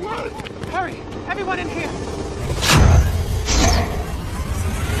 Hurry! Everyone in here!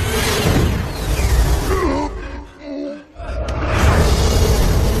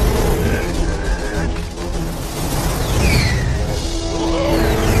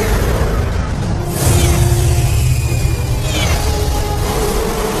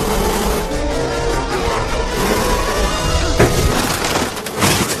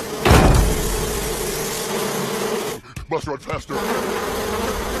 Must run faster.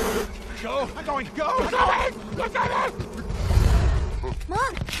 Go! I'm going! Go! Mom,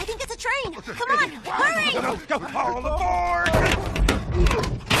 I think it's a train. Come on, hurry! Go! All aboard!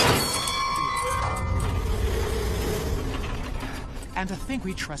 And to think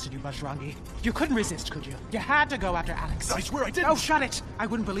we trusted you, Bajrangi. You couldn't resist, could you? You had to go after Alex. I swear I didn't. Oh, shut it! I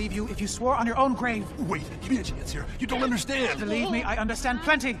wouldn't believe you if you swore on your own grave. Wait, give me a chance here. You don't understand. Believe me, I understand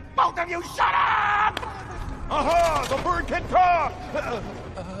plenty. Both of you, shut up! Aha! The bird can talk!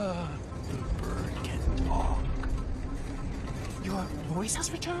 Your voice has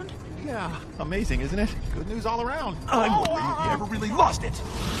returned? Yeah, amazing, isn't it? Good news all around. I'm wondering if you ever really lost it.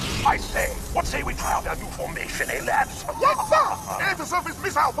 I say, what say we try out our new formation, eh, lads? Yes, sir. Anti-surface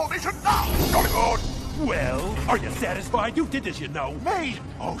missile formation now! Jolly good! Well, are you satisfied? You did this, you know. Me?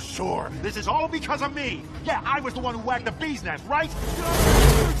 Oh, sure. This is all because of me. Yeah, I was the one who whacked the bee's nest, right?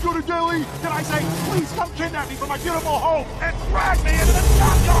 Go to Delhi. Did I say, please come kidnap me from my beautiful home and drag me into the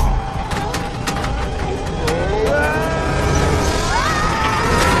jungle?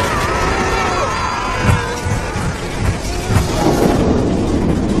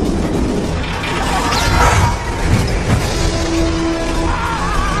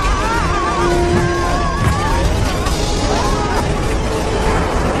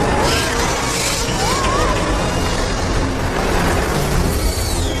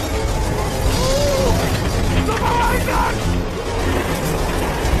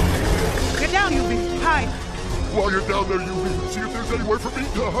 While you're down there, UV, see if there's anywhere for me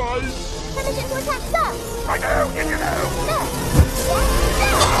to hide. Permission to attack, sir. Right now, in you now.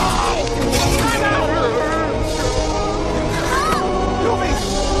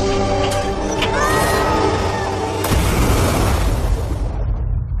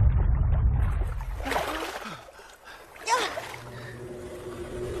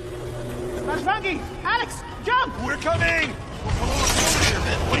 Bajrangi! Alex! Jump! We're coming!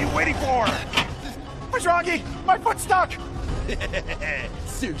 What are you waiting for? Bajrangi! My foot's stuck!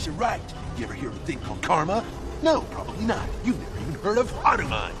 Serves you right. You ever hear of a thing called karma? No, probably not. You've never even heard of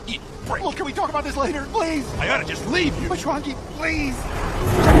Hanuman. You break. Well, can we talk about this later, please? I ought to just leave you. Bajrangi, please!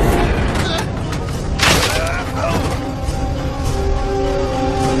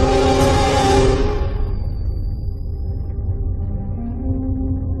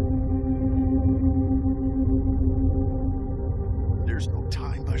 There's no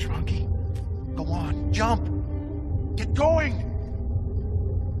time, Bajrangi. Go on, jump! Get going!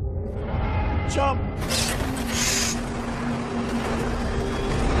 Jump!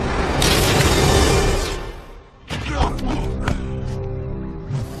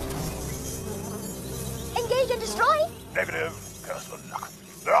 Engage and destroy? Negative. Curse the luck.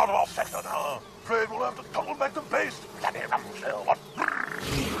 They're out of our sector now. Afraid we'll have to toggle back to base. Bloody Ramsdale.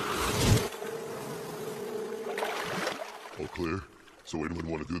 All clear? So anyone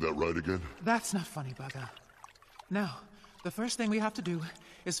want to do that ride again? That's not funny, Baga. Now, the first thing we have to do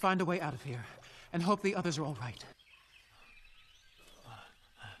is find a way out of here, and hope the others are all right.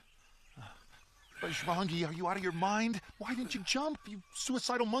 Bajrangi, are you out of your mind? Why didn't you jump, you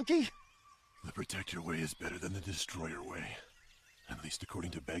suicidal monkey? The protector way is better than the destroyer way. At least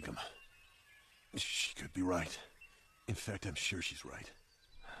according to Begum. She could be right. In fact, I'm sure she's right.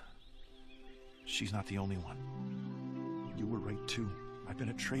 She's not the only one. You were right, too. I've been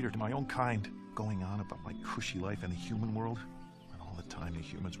a traitor to my own kind, going on about my cushy life in the human world, and all the time the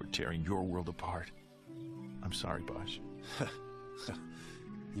humans were tearing your world apart. I'm sorry, Baj.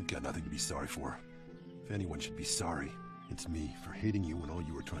 You've got nothing to be sorry for. If anyone should be sorry, it's me for hating you when all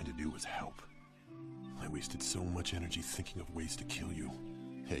you were trying to do was help. I wasted so much energy thinking of ways to kill you.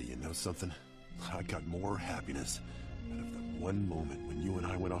 Hey, you know something? I got more happiness out of the one moment when you and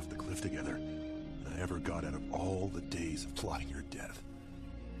I went off the cliff together than I ever got out of all the days of plotting your death.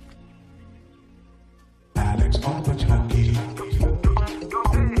 Alex, all but lucky.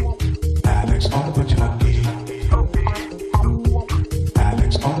 Alex, all but lucky.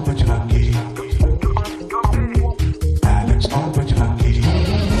 Alex, all but lucky. Alex, all but lucky.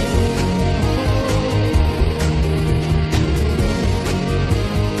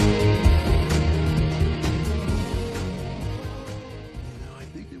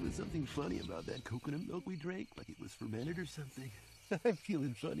 Something funny about that coconut milk we drank, like it was fermented or something. I'm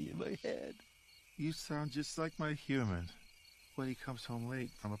feeling funny in my head. You sound just like my human. When he comes home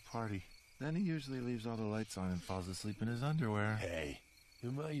late from a party, then he usually leaves all the lights on and falls asleep in his underwear. Hey,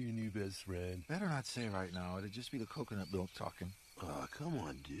 am I your new best friend? Better not say right now. It'd just be the coconut milk talking. Oh, come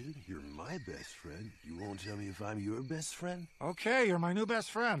on, dude. You're my best friend. You won't tell me if I'm your best friend? Okay, you're my new best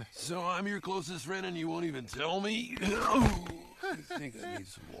friend. So I'm your closest friend and you won't even tell me? I think I need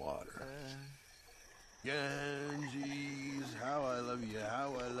some water. Ganges, how I love you,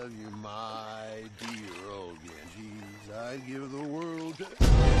 my dear old Ganges. I'd give the world to...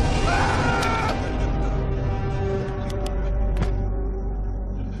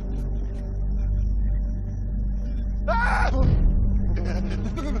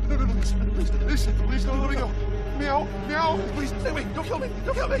 Please don't let me go. Meow, meow. Please stay away. Don't kill me.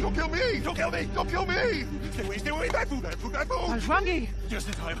 Don't kill me. Don't kill me. Don't kill me. Don't kill me. Stay away. Stay away. Bad food. Bad food. Bad food. Advani! Just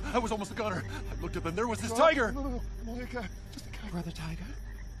in time. I was almost got her. I looked up and there was this tiger. No. Only a cat. Just a cat. Brother Tiger?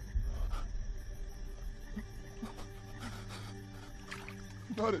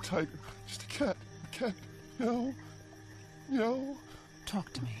 Not a tiger. Just a cat. A cat. No. No.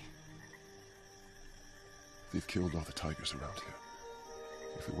 Talk to me. They've killed all the tigers around here.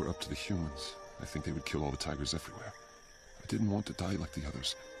 If it were up to the humans, I think they would kill all the tigers everywhere. I didn't want to die like the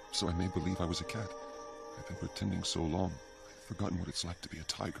others, so I made believe I was a cat. I've been pretending so long, I've forgotten what it's like to be a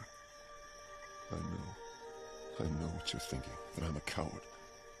tiger. I know what you're thinking, that I'm a coward.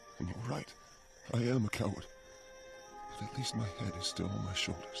 And you're right, I am a coward. But at least my head is still on my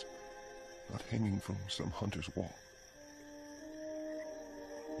shoulders, not hanging from some hunter's wall.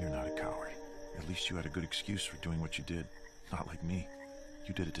 You're not a coward. At least you had a good excuse for doing what you did. Not like me.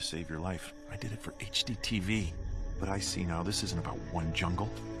 You did it to save your life. I did it for HDTV. But I see now this isn't about one jungle.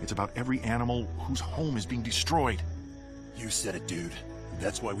 It's about every animal whose home is being destroyed. You said it, dude.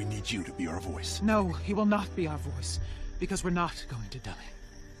 That's why we need you to be our voice. No, he will not be our voice, because we're not going to Delhi.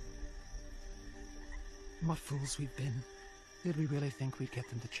 What fools we've been. Did we really think we'd get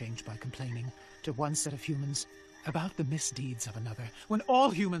them to change by complaining to one set of humans about the misdeeds of another, when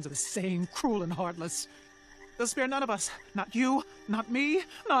all humans are the same, cruel and heartless? They'll spare none of us. Not you, not me,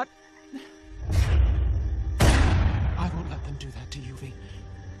 not... I won't let them do that to Yuvi.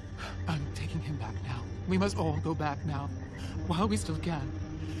 I'm taking him back now. We must all go back now, while we still can.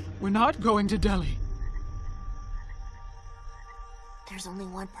 We're not going to Delhi. There's only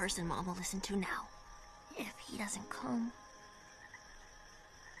one person Mom will listen to now. If he doesn't come...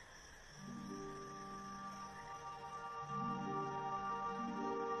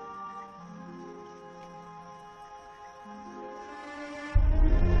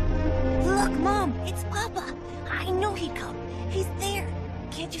 Look, Mom! It's Papa! I knew he'd come. He's there.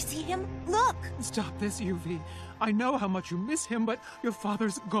 Can't you see him? Look! Stop this, Yuvi. I know how much you miss him, but your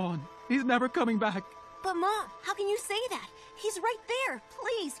father's gone. He's never coming back. But Mom, how can you say that? He's right there.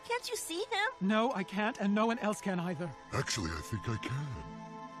 Please, can't you see him? No, I can't, and no one else can either. Actually, I think I can.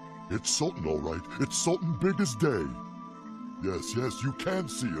 It's Sultan, all right. It's Sultan big as day. Yes, you can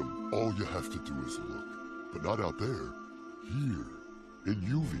see him. All you have to do is look. But not out there. Here. In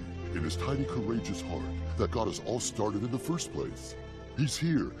Yuvi, in his tiny, courageous heart that got us all started in the first place. He's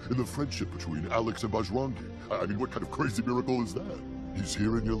here, in the friendship between Alex and Bajrangi. I mean, what kind of crazy miracle is that? He's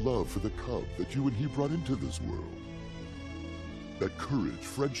here in your love for the cub that you and he brought into this world. That courage,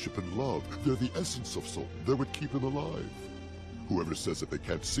 friendship, and love, they're the essence of Sultan. They're what keep him alive. Whoever says that they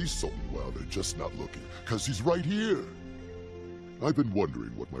can't see Sultan, well, they're just not looking, because he's right here. I've been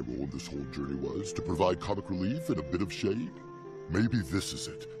wondering what my role in this whole journey was, to provide comic relief and a bit of shade. Maybe this is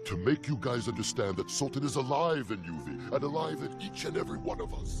it, to make you guys understand that Sultan is alive in Yuvi, and alive in each and every one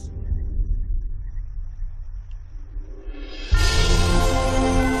of us.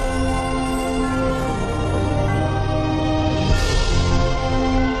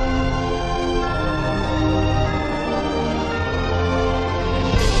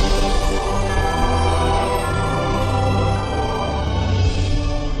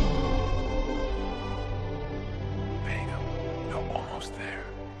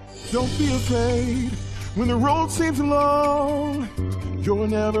 Don't be afraid when the road seems long. You're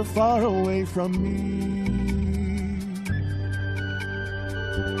never far away from me.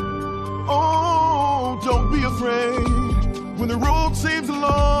 Oh, don't be afraid. When the road seems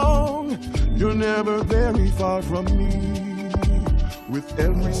long, you're never very far from me. With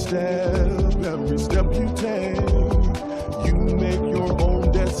every step you take, you make your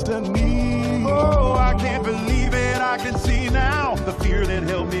own destiny. Oh, I can't believe it, I can see now the fear that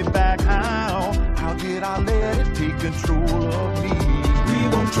held me back. How did I let it take control of me? We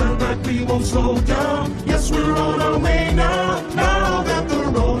won't turn back, we won't slow down. Yes, we're on our way now. Now that the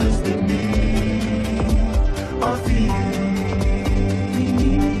road is beneath our feet.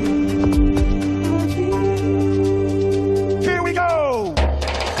 Here we go!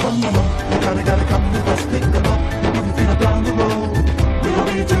 Come on, you gotta come with us, pick them up. Move your feet up down the road. We'll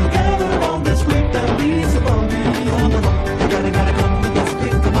be together on this great that leads above me. Come on, you gotta come with us,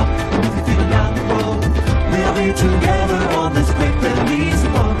 pick them up. Move your feet up down the road. We'll be together on this great that leads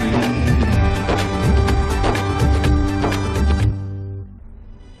above me.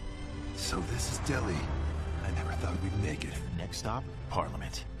 So this is Delhi. I never thought we'd make it. Next stop,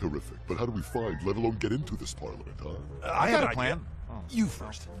 Parliament. Terrific. But how do we find, let alone get into this Parliament, huh? I have got a plan. You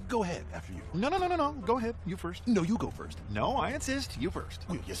first. Go ahead, after you. No. Go ahead. You first. No, you go first. No, I insist. You first.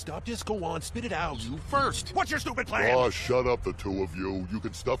 Will you stop? Just go on. Spit it out. You first. What's your stupid plan? Ah, shut up, the two of you. You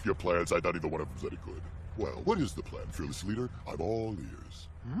can stuff your plans. I doubt either one of them's any good. Well, what is the plan, fearless leader? I'm all ears.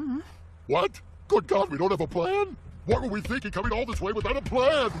 What? Good God, we don't have a plan? What were we thinking coming all this way without a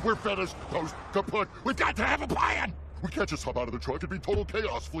plan? We're finished, toast, kaput. We've got to have a plan! We can't just hop out of the truck and be total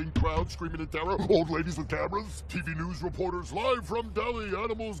chaos. Fleeing crowds, screaming in terror, old ladies with cameras, TV news reporters live from Delhi,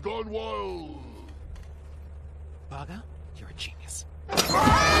 animals gone wild. Baga, you're a genius.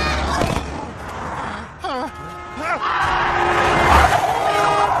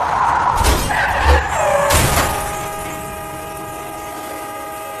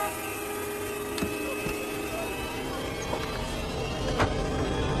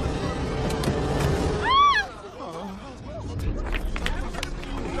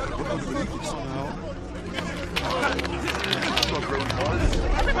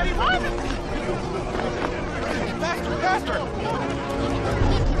 Everybody run! Faster, faster!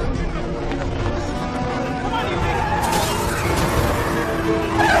 Come on, you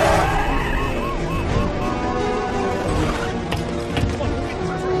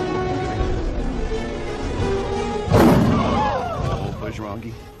Oh,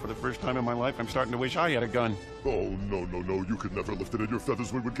 Bajrangi. For the first time in my life, I'm starting to wish I had a gun. Oh, no. You could never lift it in your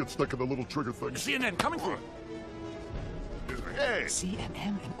feathers. We would get stuck in the little trigger thing. CNN coming through. Hey! CNN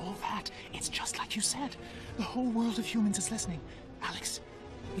and all that. It's just like you said. The whole world of humans is listening. Alex,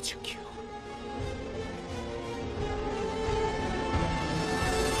 it's your cue.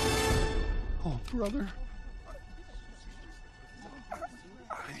 Oh, brother.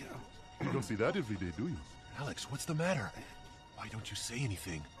 You don't see that every day, do you? Alex, what's the matter? Why don't you say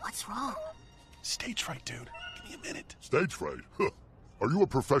anything? What's wrong? Stage fright, dude. Give me a minute. Stage fright? Huh. Are you a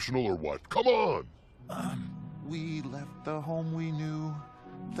professional or what? Come on! We left the home we knew,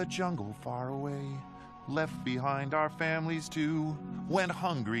 the jungle far away, left behind our families too, went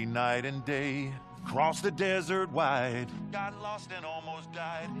hungry night and day, crossed the desert wide, got lost and almost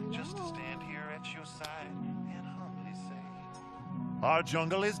died, just to stand here at your side and humbly say, our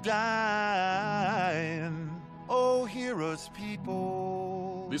jungle is dying. Oh, hear us,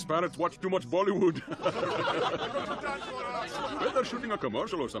 people. These parrots watch too much Bollywood. Well, they're shooting a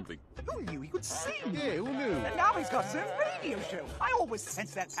commercial or something. Who knew he could sing? Yeah, who knew? And now he's got his own radio show. I always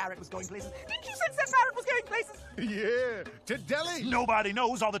sensed that parrot was going places. Didn't you sense that parrot was going places? Yeah, to Delhi. Nobody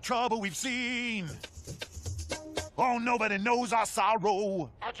knows all the trouble we've seen. Oh, nobody knows our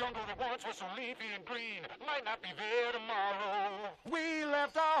sorrow. Our jungle that once was so leafy and green might not be there tomorrow. We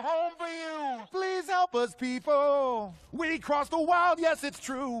left our home for you. Please help us, people. We crossed the wild, yes, it's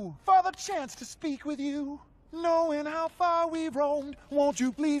true, for the chance to speak with you. Knowing how far we've roamed, won't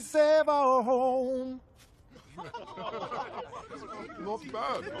you please save our home? Not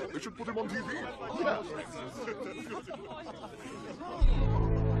bad. They should put him on TV. Yeah.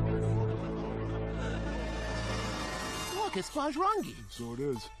 Look, it's Bajrangi. So it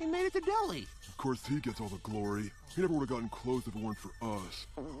is. He made it to Delhi. Of course, he gets all the glory. He never would have gotten close if it weren't for us.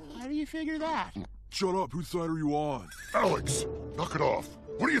 How do you figure that? Shut up. Whose side are you on? Alex, knock it off.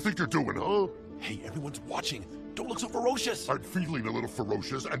 What do you think you're doing, huh? Hey, everyone's watching. Don't look so ferocious. I'm feeling a little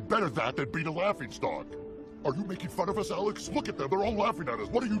ferocious, and better that than being a laughingstock. Are you making fun of us, Alex? Look at them. They're all laughing at us.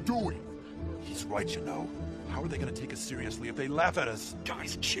 What are you doing? He's right, you know. How are they going to take us seriously if they laugh at us?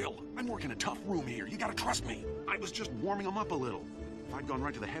 Guys, chill. I'm working a tough room here. You gotta trust me. I was just warming them up a little. If I'd gone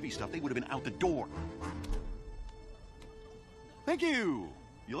right to the heavy stuff, they would have been out the door. Thank you.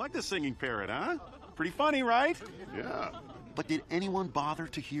 You like the singing parrot, huh? Pretty funny, right? Yeah. But did anyone bother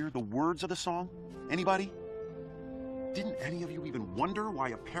to hear the words of the song? Anybody? Didn't any of you even wonder why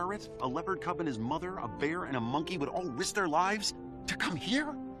a parrot, a leopard cub and his mother, a bear and a monkey would all risk their lives to come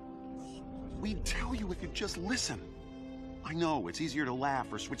here? We'd tell you if you'd just listen. I know, it's easier to laugh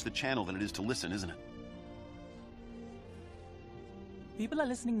or switch the channel than it is to listen, isn't it? People are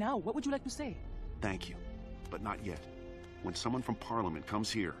listening now. What would you like to say? Thank you, but not yet. When someone from Parliament comes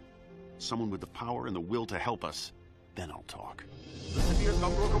here, someone with the power and the will to help us, then I'll talk. The city has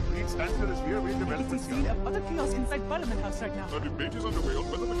come to a complete standstill as we await developments. It's a scene of utter chaos inside Parliament House right now. A debate is underway on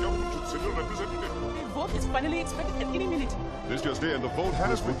whether the government should send a representative. A vote is finally expected at any minute. This just in, the vote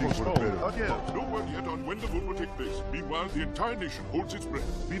has been postponed. No word yet on when the vote will take place. Meanwhile, the entire nation holds its breath.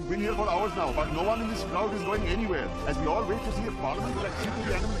 We've been here for hours now, but no one in this crowd is going anywhere, as we all wait to see if Parliament will accede to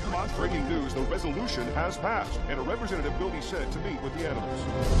the animal demands. Breaking news, the resolution has passed, and a representative will be sent to meet with the animals.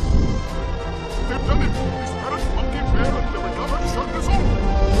 They've done it! This parrot, monkey, bear, and leopard cub have shut this off!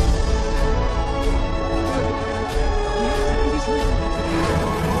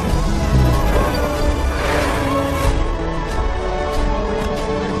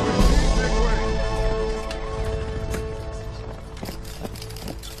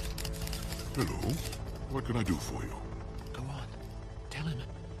 Hello. What can I do for you? Go on. Tell him.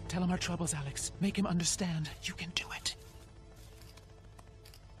 Tell him our troubles, Alex. Make him understand. You can do it.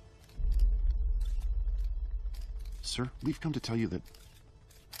 Sir, we've come to tell you that...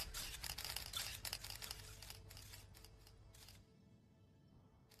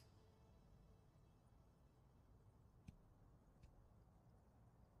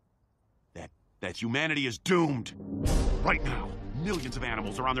 that humanity is doomed. Right now, millions of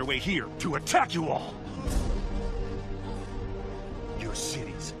animals are on their way here to attack you all. Your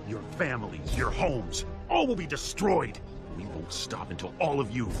cities, your families, your homes, all will be destroyed. We won't stop until all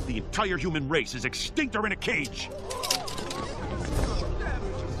of you, the entire human race, is extinct or in a cage.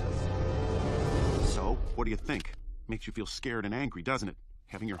 So, what do you think? Makes you feel scared and angry, doesn't it?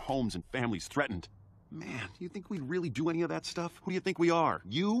 Having your homes and families threatened. Man, you think we'd really do any of that stuff? Who do you think we are?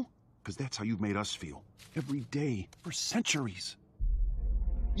 You? Because that's how you've made us feel. Every day, for centuries.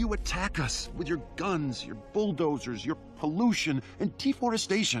 You attack us with your guns, your bulldozers, your pollution, and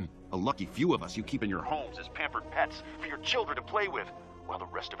deforestation. A lucky few of us you keep in your homes as pampered pets for your children to play with, while the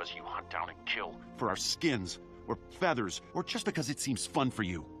rest of us you hunt down and kill for our skins, or feathers, or just because it seems fun for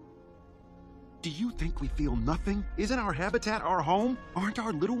you. Do you think we feel nothing? Isn't our habitat our home? Aren't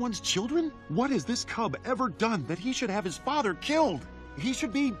our little ones children? What has this cub ever done that he should have his father killed? He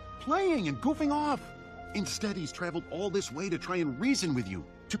should be playing and goofing off. Instead, he's traveled all this way to try and reason with you,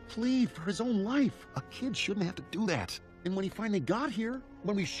 to plead for his own life. A kid shouldn't have to do that. And when he finally got here,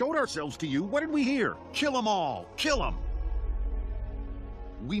 when we showed ourselves to you, what did we hear? Kill them all! Kill them!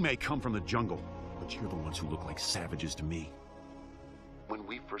 We may come from the jungle, but you're the ones who look like savages to me. When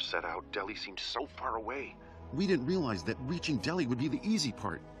we first set out, Delhi seemed so far away. We didn't realize that reaching Delhi would be the easy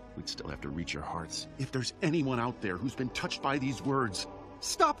part. We'd still have to reach your hearts. If there's anyone out there who's been touched by these words,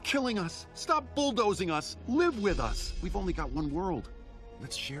 stop killing us! Stop bulldozing us! Live with us! We've only got one world.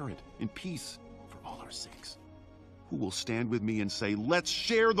 Let's share it in peace for all our sakes. Who will stand with me and say, let's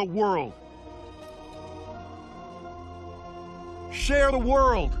share the world? Share the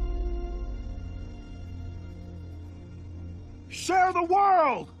world! Share the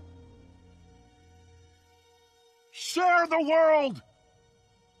world! Share the world!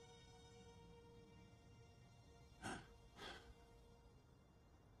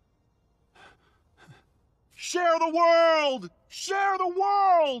 Share the world! Share the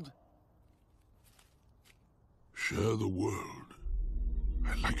world! Share the world.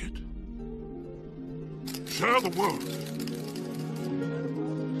 I like it. Share the world.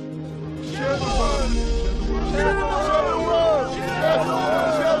 Share the world! Share the world! Share the world!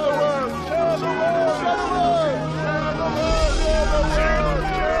 Share the world! Share the world! Share the world! Share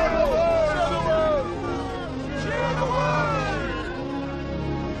the world! Share the world! Share the world!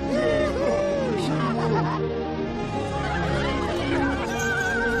 Share the world!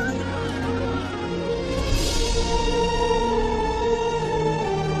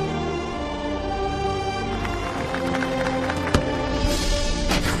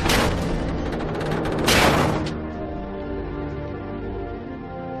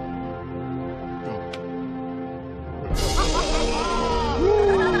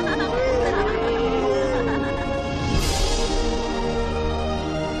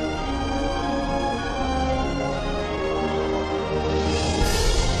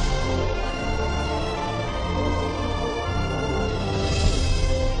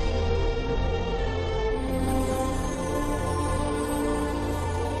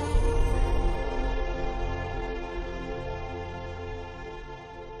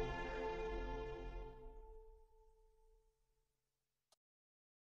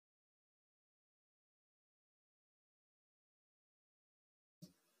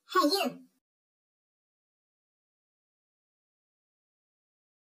 Hey, you.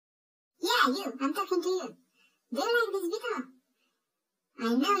 Yeah, you. I'm talking to you. Do you like this video?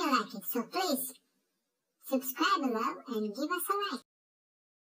 I know you like it, so please subscribe below and give us a like.